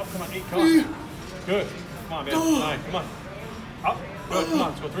 Up. Come on. 8. Come on. Good. Come on, man. 9. Come on. Up. Good. Come on.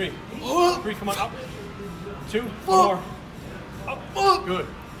 Let's go 3. 3. Come on. Up. 2. 1 more. Up. Good.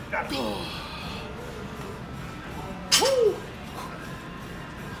 Got it. Woo!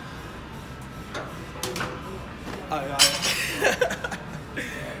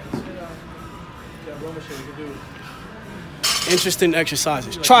 Interesting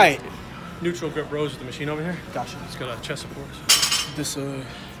exercises. Try it. Neutral grip rows with the machine over here. Gotcha. It's got a chest support. This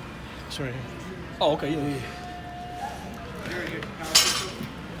It's right here. Oh, okay. Yeah.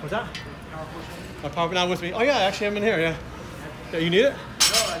 What's that? My power not with me. Oh yeah, actually I'm in here. Yeah. Yeah, you need it? No,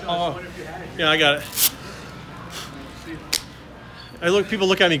 I don't. I was wondering if you had it. Yeah, I got it. People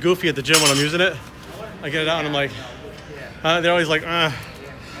look at me goofy at the gym when I'm using it. I get it out and I'm like, they're always like, I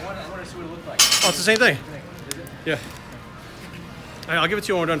want to see what it looked like. Oh, it's the same thing. Is it? Yeah. I'll give it to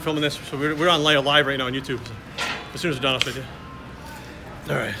you when we're done filming this. So we're on live right now on YouTube. So as soon as we're done, I'll show you.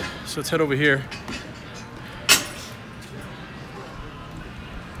 All right, so let's head over here.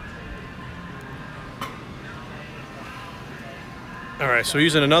 All right, so we're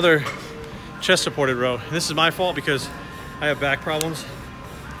using another chest supported row. And this is my fault because I have back problems.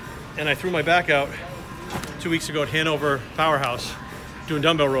 And I threw my back out 2 weeks ago at Hanover Powerhouse doing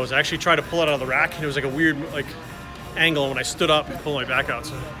dumbbell rows. I actually tried to pull it out of the rack and it was like a weird angle when I stood up and pulled my back out.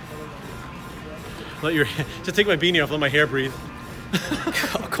 So just take my beanie off, let my hair breathe.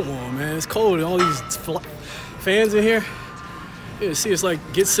 Oh, come on, man. It's cold. All these fans in here. Yeah, see, it's like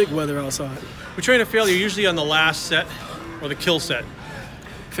get sick weather outside. We train to failure usually on the last set or the kill set.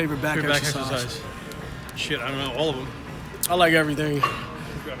 Favorite back exercise. Shit, I don't know, all of them. I like everything.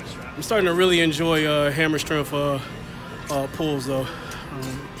 I'm starting to really enjoy hammer strength pulls though,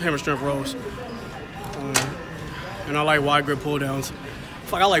 hammer strength rows, and I like wide grip pull downs.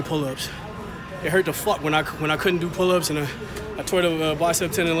 Fuck, I like pull ups. It hurt the fuck when I couldn't do pull ups, and I tore the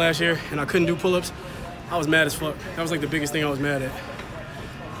bicep tendon last year, and I couldn't do pull ups. I was mad as fuck. That was like the biggest thing I was mad at.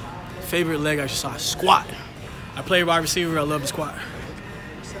 Favorite leg exercise: squat. I play wide receiver. I love the squat.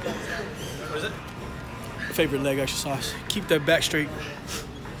 What is it? Favorite leg exercise: keep that back straight.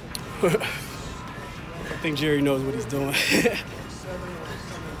 I think Jerry knows what he's doing. So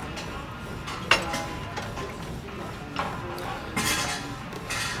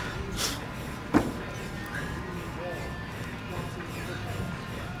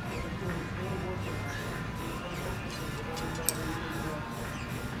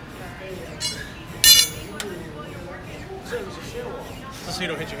you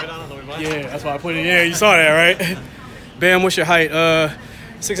don't hit your head on it, no. Yeah, that's why I put it. Yeah, you saw that, right? Bam, what's your height?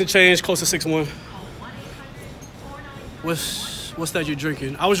 6 and change, close to 6'1". What's that you're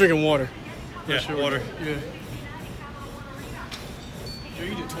drinking? I was drinking water. Yeah, sure. water. Yeah.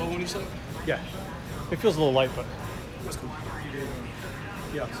 You did 12 when you said? Yeah. It feels a little light, but That's cool.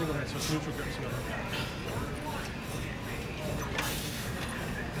 yeah, single hand, so it's neutral grip.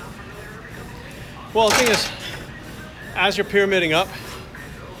 Well, the thing is, as you're pyramiding up,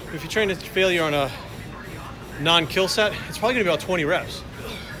 if you train to failure on a non-kill set, it's probably gonna be about 20 reps,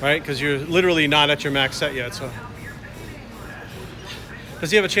 right? Because you're literally not at your max set yet, so.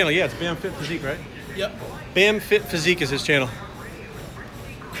 Does he have a channel? Yeah, it's Bam Fit Physique, right? Yep. Bam Fit Physique is his channel.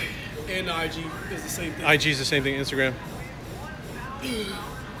 And the IG is the same thing. IG is the same thing, Instagram.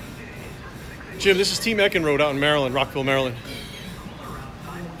 Jim, this is Team Eckenrode out in Maryland, Rockville, Maryland.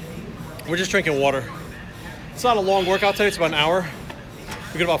 We're just drinking water. It's not a long workout today, it's about an hour.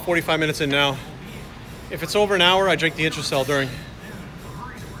 We get about 45 minutes in now. If it's over an hour, I drink the Intracell during.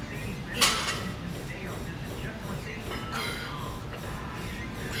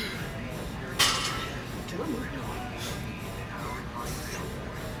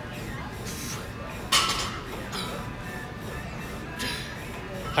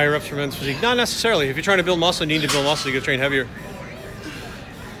 higher reps for men's physique? Not necessarily. If you're trying to build muscle, you need to build muscle. You got to train heavier.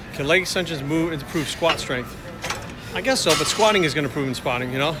 Can leg extensions improve squat strength? I guess so, but squatting is going to improve in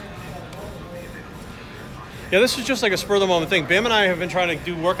spotting, you know? Yeah, this is just like a spur of the moment thing. Bam and I have been trying to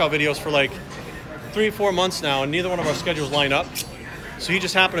do workout videos for like 3-4 months now, and neither one of our schedules line up. So he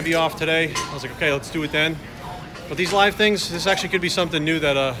just happened to be off today. I was like, okay, let's do it then. But these live things, this actually could be something new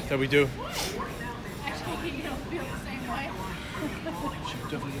that we do. Actually, you don't feel the same way.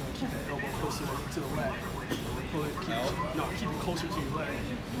 Definitely keep that elbow closer to the leg. Pull it, keep it closer to your leg.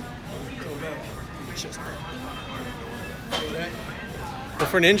 Go back. Chest back. But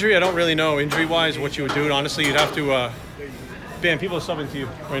for an injury, I don't really know injury-wise what you would do. Honestly, you'd have to. Bam, people are subbing to you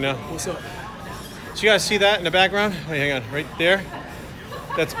right now. What's up? So you guys see that in the background? Wait, hang on, right there.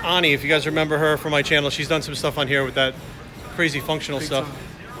 That's Ani. If you guys remember her from my channel, she's done some stuff on here with that crazy functional stuff.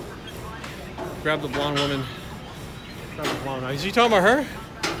 Grab the blonde woman. Grab the blonde. Is he talking about her?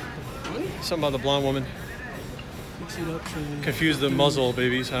 Something about the blonde woman. Confuse the muzzle,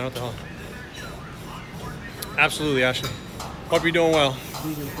 babies. I don't know what the hell. Absolutely, Ashley. Hope you're doing well.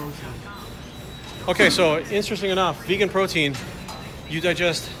 Vegan protein. Okay, so interesting enough, vegan protein, you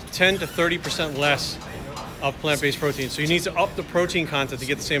digest 10 to 30% less of plant-based protein. So you need to up the protein content to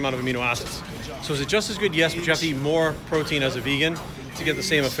get the same amount of amino acids. So is it just as good? Yes, but you have to eat more protein as a vegan to get the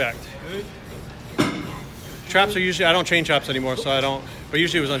same effect. Traps are usually, I don't train traps anymore, so I don't, but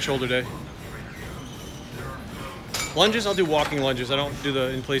usually it was on shoulder day. Lunges, I'll do walking lunges. I don't do the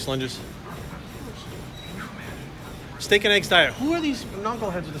in-place lunges. Steak and eggs diet. Who are these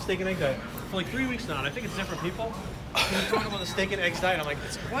knuckleheads with the steak and egg diet? For like 3 weeks now, and I think it's different people. When you talk about the steak and eggs diet, I'm like,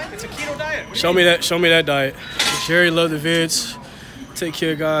 what? It's a keto diet. Show me that diet. Jerry, love the vids. Take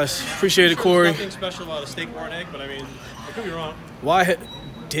care, guys. Appreciate it, Corey. There's nothing special about a steak or an egg, but I mean, I could be wrong. Why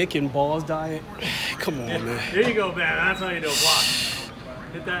dick and balls diet? Come on, man. There you go, man. That's how you do a block.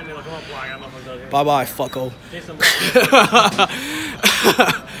 Hit that and then come up block. I don't know if I'm done. Bye-bye, fucko.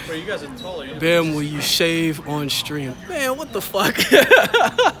 Bro, you guys are taller. Bam, will you shave on stream? Man, what the fuck?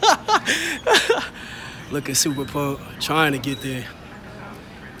 Look at Super Pump, trying to get there.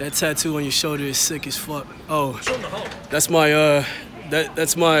 That tattoo on your shoulder is sick as fuck. Oh, that's my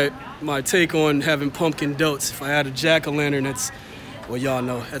that's my take on having pumpkin dotes. If I had a jack-o'-lantern, that's, well, y'all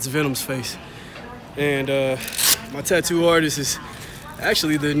know, that's Venom's face. And my tattoo artist is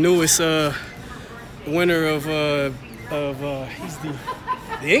actually the newest winner of he's the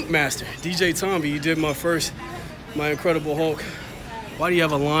Ink Master, DJ Tomby. He did my Incredible Hulk. Why do you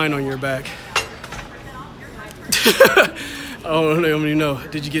have a line on your back? Oh, let me know.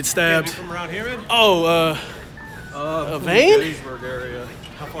 Did you get stabbed? Yeah, from around here, man? Oh, a vein? Gettysburg area.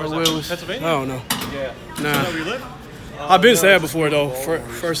 How far is that from Pennsylvania? I don't know. Yeah. Is that Nah. where you live? I've been stabbed before though.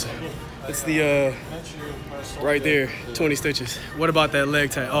 First, it's the right there, 20 stitches. What about that leg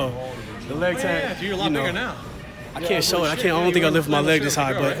tag? Oh, the leg Yeah, tag. yeah, dude, you're a lot bigger now. I can't show it. I don't think I lift my leg this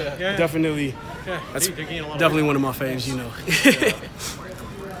high, but Yeah. definitely, Yeah, that's they're gaining a lot of definitely weight. one of my faves. You know.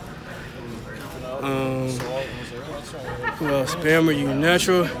 Who else? Bam, are you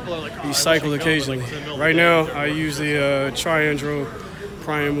natural? You cycle occasionally. Right now, I use the Triandro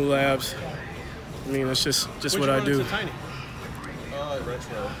Primal Labs. I mean, that's just Which what I one? do. It's a tiny.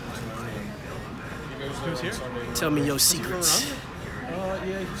 Retro. You guys Who's here? Tell me your secrets.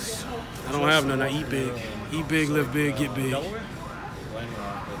 yeah, he's I don't have none. I eat big. Eat big, live big, get big. Delaware?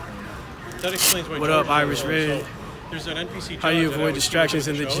 That explains why. What George up, is Irish so- Red? There's an NPC. How you George that avoid always distractions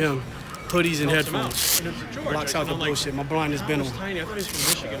in the shows. gym? Hoodies and Helps him out. headphones. And it's George, Blocks out and the I'm like, bullshit. My blindness been I was on. tiny. I thought he was from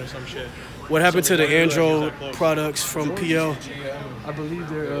Michigan or some shit. What happened to the Something like that. Andro That close. products from PL? I believe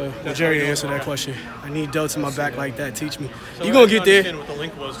they're. Well, Jerry answered that question. I need delts in my back like that. Teach me. So You I gonna didn't get there. understand what the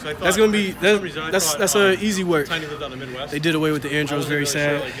link was, 'cause I thought, That's gonna be for some reason, I thought, that's a easy work. Tiny lived out in the Midwest. They did away with the I Andros. wasn't Very really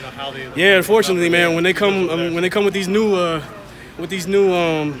sure, sad. like, you know, how they, like, Yeah, unfortunately, man. When they come, With when they come with these new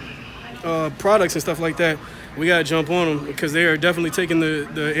products and stuff like that, we gotta jump on them because they are definitely taking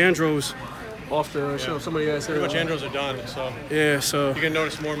the Andros off the show. Somebody asked her. pretty much Andros are done, so Yeah, so you can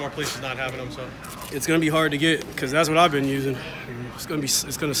notice more and more places not having them. So it's gonna be hard to get because that's what I've been using. It's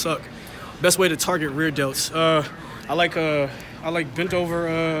gonna suck. Best way to target rear delts. I like bent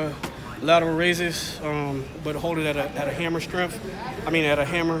over lateral raises, but hold it at a hammer strength. I mean at a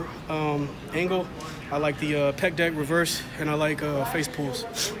hammer angle. I like the pec deck reverse, and I like face pulls.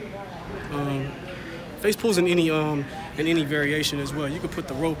 Face pulls in any variation as well. You could put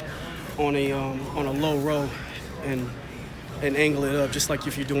the rope on a low row and angle it up just like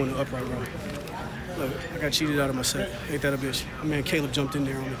if you're doing the upright row. Look, I got cheated out of my set. Ain't that a bitch? My man Caleb jumped in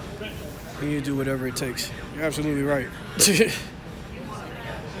there on me. You need to do whatever it takes. You're absolutely right.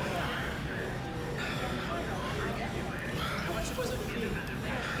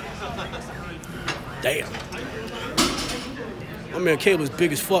 Damn. My man Caleb is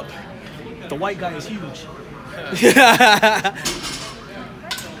big as fuck. The white guy is huge.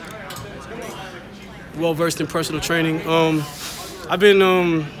 Well versed in personal training. I've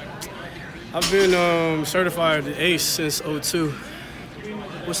been certified ACE since 02.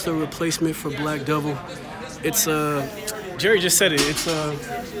 What's the replacement for Black Devil? It's Jerry just said it. It's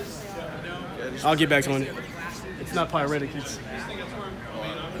I'll get back on it. It's not pyretic. It's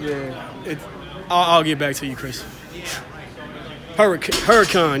I'll get back to you, Chris.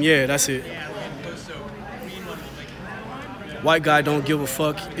 Huracan, yeah, that's it. White guy don't give a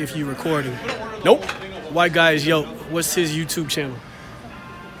fuck if you recording. Nope. White guy is yo. What's his YouTube channel?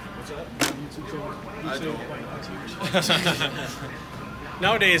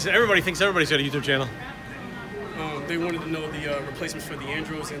 Nowadays, everybody thinks everybody's got a YouTube channel. They wanted to know the replacements for the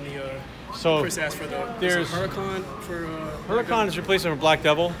Andros and the. So Chris asked for the. there's Huracan for. Huracan is replacement for Black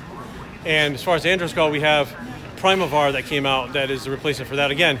Devil, and as far as the Andros go, we have Primavar that came out that is the replacement for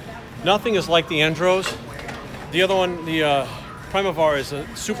that. Again, nothing is like the Andros. The other one, the Primavar, is a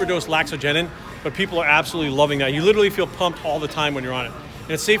super dose laxogenin, but people are absolutely loving that. You literally feel pumped all the time when you're on it,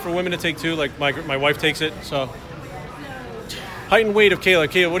 and it's safe for women to take too. Like my wife takes it. So height and weight of Kayla.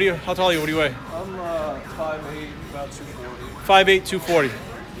 Kayla, what do you? How tall are you? What do you weigh? I'm 5'8", about 240. 5'8", 240.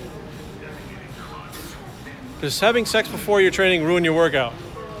 Does having sex before your training ruin your workout?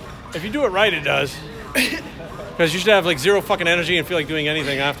 If you do it right, it does. Because you should have like zero fucking energy and feel like doing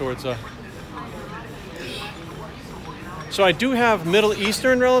anything afterwards. So I do have Middle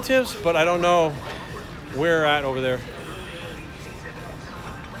Eastern relatives, but I don't know where we're at over there.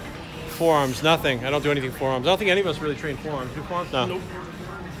 Forearms, nothing. I don't do anything forearms. I don't think any of us really train forearms. Do forearms? No. Nope.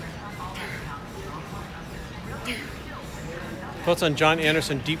 Thoughts on John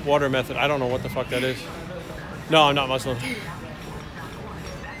Anderson deep water method? I don't know what the fuck that is. No, I'm not Muslim.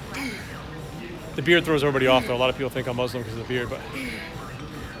 The beard throws everybody off, though. A lot of people think I'm Muslim because of the beard, but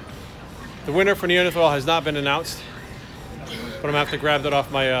the winner for Neanderthal has not been announced. But I'm gonna have to grab that off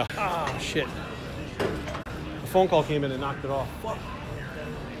my. Shit! A phone call came in and knocked it off. I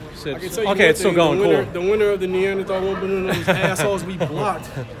can tell you Okay, it's still going. Cool. The winner of the Neanderthal won't be none of these assholes we blocked.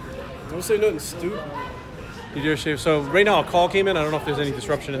 Don't say nothing stupid. You do a shave. So right now a call came in. I don't know if there's any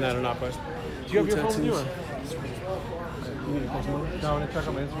disruption in that or not, but do you have your phone with you? Or? No, I'm gonna check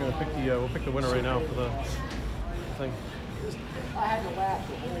out my Instagram. We'll pick the winner right now for the thing.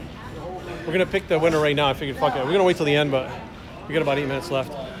 We're gonna pick the winner right now. I figured, fuck it. We're gonna wait till the end, but we got about 8 minutes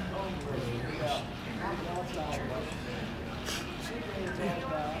left.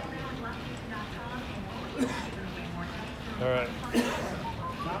 All right.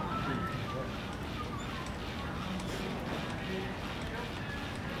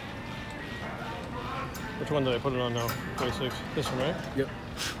 Which one did I put it on now? 26. This one, right? Yep.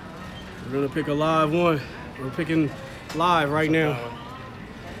 We're gonna pick a live one. We're picking live right now.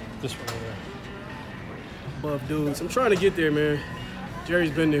 This one right there. Buff dudes. I'm trying to get there, man.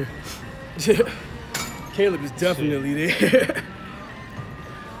 Jerry's been there. Caleb is definitely there.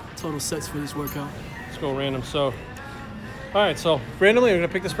 Total sets for this workout. Let's go random. So, all right. So randomly, I'm gonna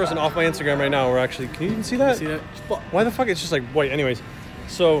pick this person off my Instagram right now. We're actually. Can you even see that? See that? Why the fuck? It's just like white. Anyways,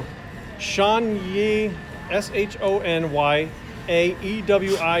 so Shonye, SHONYAEWIZZ.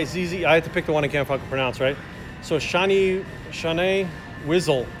 I had to pick the one I can't fucking pronounce, right? So Shanae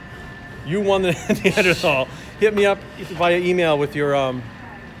Wizzle, you won the Neanderthal. Hit me up via email with your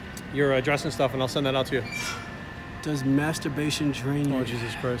address and stuff, and I'll send that out to you. Does masturbation drain you? Oh,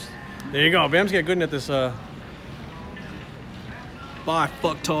 Jesus Christ. There you go. Bam's getting good at this. Bye,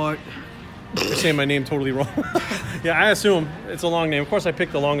 fucktard. You're saying my name totally wrong. Yeah, I assume it's a long name. Of course, I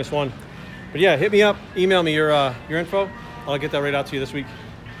picked the longest one. But yeah, hit me up. Email me your info. I'll get that right out to you this week.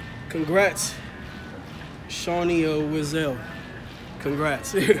 Congrats, Shawnee Wizzell.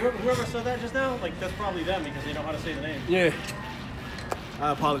 Congrats. Whoever said that just now, like that's probably them because they know how to say the name. Yeah.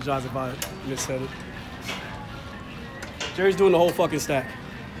 I apologize if I missaid it. Jerry's doing the whole fucking stack.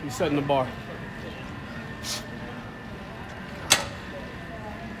 He's setting the bar.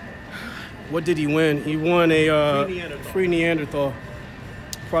 What did he win? He won a free Neanderthal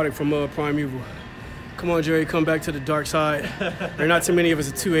product from Primeval. Come on, Jerry, come back to the dark side. There are not too many of us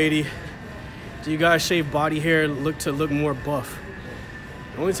at 280. Do you guys shave body hair to look more buff?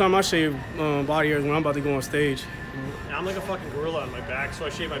 The only time I shave body hair is when I'm about to go on stage. I'm like a fucking gorilla on my back, so I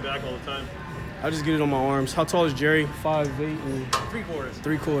shave my back all the time. I just get it on my arms. How tall is Jerry? 5'8" and 3/4.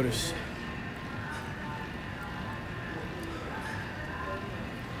 3/4.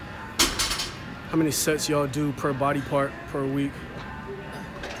 How many sets y'all do per body part per week?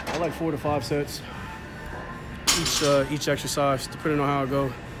 I like 4 to 5 sets. Each exercise, depending on how it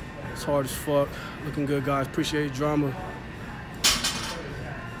go. It's hard as fuck. Looking good, guys. Appreciate your drama.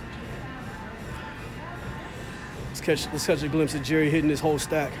 Let's catch a glimpse of Jerry hitting his whole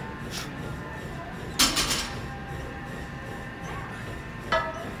stack.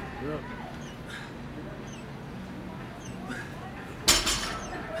 Yep.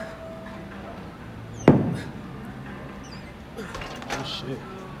 Oh shit.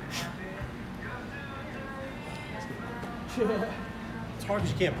 It's hard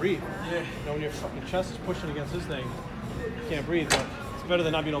because you can't breathe. Yeah. You know, when your fucking chest is pushing against this thing, you can't breathe, but it's better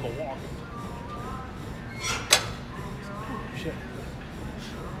than not being able to walk. Shit.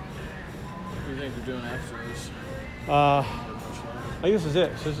 What do you think we're doing after this? I think this is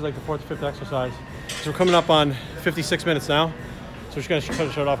it. So this is like the 4th or 5th exercise. So we're coming up on 56 minutes now. So we're just gonna cut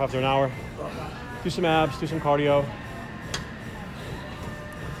the shirt off after an hour. Do some abs, do some cardio.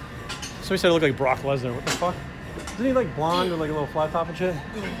 Somebody said I look like Brock Lesnar. What the fuck? Isn't he like blonde with like a little flat top and shit?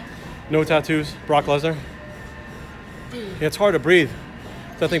 No tattoos. Brock Lesnar. Yeah, it's hard to breathe.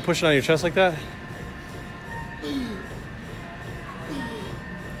 That thing pushing on your chest like that.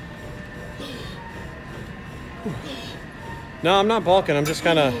 No, I'm not bulking. I'm just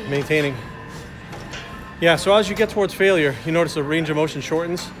kind of maintaining. Yeah, so as you get towards failure, you notice the range of motion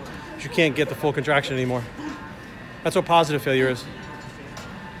shortens. You can't get the full contraction anymore. That's what positive failure is.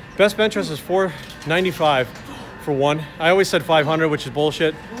 Best bench press is 495 for one. I always said 500, which is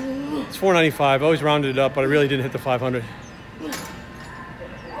bullshit. It's 495. I always rounded it up, but I really didn't hit the 500.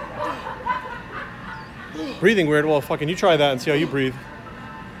 Breathing weird. Well, fucking you try that and see how you breathe.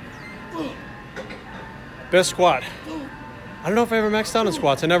 Best squat. I don't know if I ever maxed out on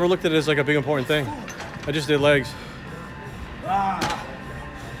squats. I never looked at it as like a big important thing. I just did legs.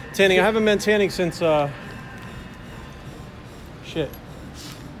 Tanning. I haven't been tanning since, shit.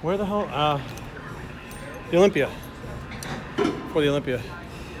 Where the hell? The Olympia. For the Olympia.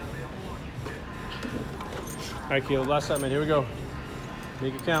 All right, Keel, last set, man. Here we go.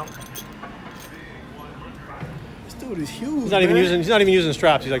 Make it count. This dude is huge. He's not even using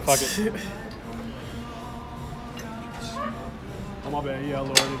straps. He's like, fuck it. Oh, my bad. Yeah, I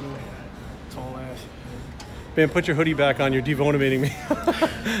lowered it, man. Tall ass. Man, put your hoodie back on. You're devonating me.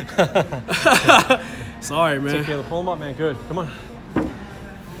 Sorry, man. It's okay. Pull him up, man. Good. Come on.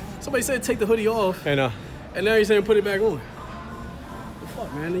 Somebody said take the hoodie off. I know. And now you're saying put it back on. Well,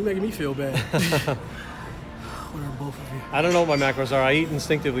 fuck, man. You're making me feel bad. What are both of you? I don't know what my macros are. I eat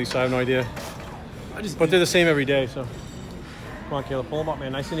instinctively, so I have no idea. But they're the same every day, so. Come on, Caleb. Pull them up,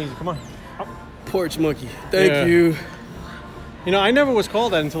 man. Nice and easy. Come on. Up. Porch monkey. Thank you. You know, I never was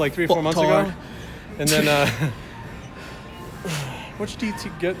called that until like 3 or 4 months ago. And then, what you need to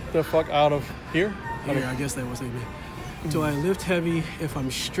get the fuck out of here? Yeah, I guess that was me. Do I lift heavy if I'm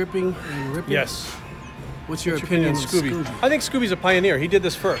stripping and ripping? Yes. What's your opinion on Scooby? I think Scooby's a pioneer. He did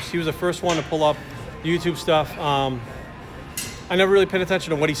this first. He was the first one to pull up YouTube stuff. I never really paid attention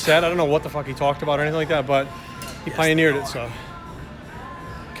to what he said. I don't know what the fuck he talked about or anything like that, but he pioneered it, so.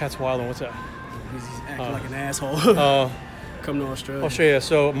 Cat's wild. What's that? He's acting like an asshole. Come to Australia. I'll show you.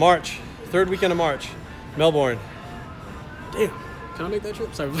 So March, 3rd weekend of March, Melbourne. Damn. Can I make that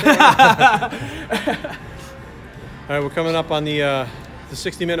trip? Sorry. All right, we're coming up on the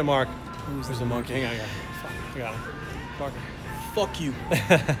 60-minute mark. Where's the monkey? Hang on, I got him. Fuck you.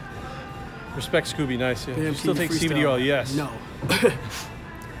 Respect Scooby, nice. Yeah. Damn, Still take CBD oil, yes. No.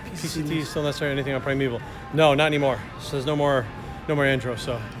 PCT is still necessary. Anything on Primeval? No, not anymore. So there's no more intro.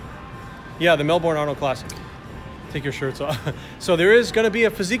 So yeah, the Melbourne Arnold Classic. Take your shirts off. So there is going to be a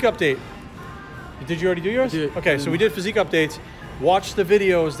physique update. Did you already do yours? I did. Okay, so we did physique updates. Watch the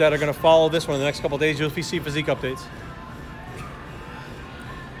videos that are going to follow this one in the next couple of days. You'll see physique updates.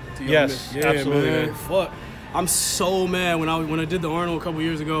 Yes, yeah, absolutely, man. Fuck. I'm so mad when I did the Arnold a couple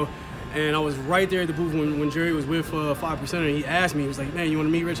years ago, and I was right there at the booth when Jerry was with 5%, and he asked me, he was like, man, you want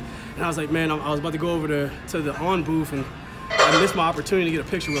to meet Rich? And I was like, man, I was about to go over to the on booth, and I missed my opportunity to get a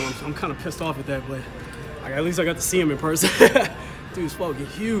picture with him, so I'm kind of pissed off at that, but at least I got to see him in person. Dude's fucking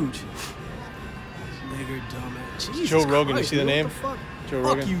huge. Nigger dumbass. Jesus Joe Rogan, Christ, you see the name? What the fuck? Joe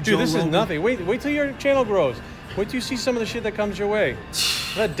Rogan. You, Dude, Joe this Rogan. is nothing. Wait till your channel grows. Wait till you see some of the shit that comes your way.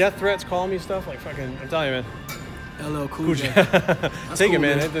 That death threats calling me stuff, like fucking, I'm telling you, man. LL Cool J. Take it,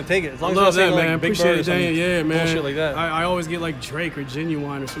 man. Take it. As long I love as that, like man. Big Appreciate Bird it, Daniel. Yeah, man. Bullshit like that. I always get like Drake or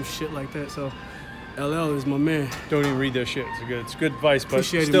Genuine or some shit like that. So LL is my man. Don't even read their shit. It's good advice, but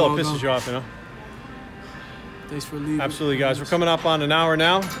Appreciate it, still it Mongo. pisses you off, you know? Thanks for leaving. Absolutely, guys. We're coming up on an hour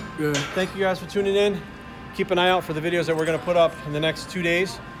now. Good. Thank you guys for tuning in. Keep an eye out for the videos that we're going to put up in the next 2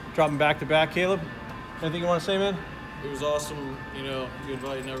 days. Dropping back to back. Caleb, anything you want to say, man? It was awesome, you know, you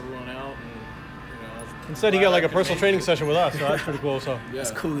inviting everyone out, and Instead, he got like a personal training session with us, so that's pretty cool. So Yeah.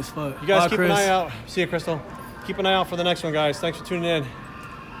 It's cool as fuck. you guys Bye, keep Chris. an eye out. See you, Crystal. Keep an eye out for the next one, guys. Thanks for tuning in.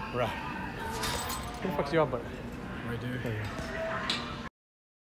 Right. Who the fuck's the off button? Right there. There you go.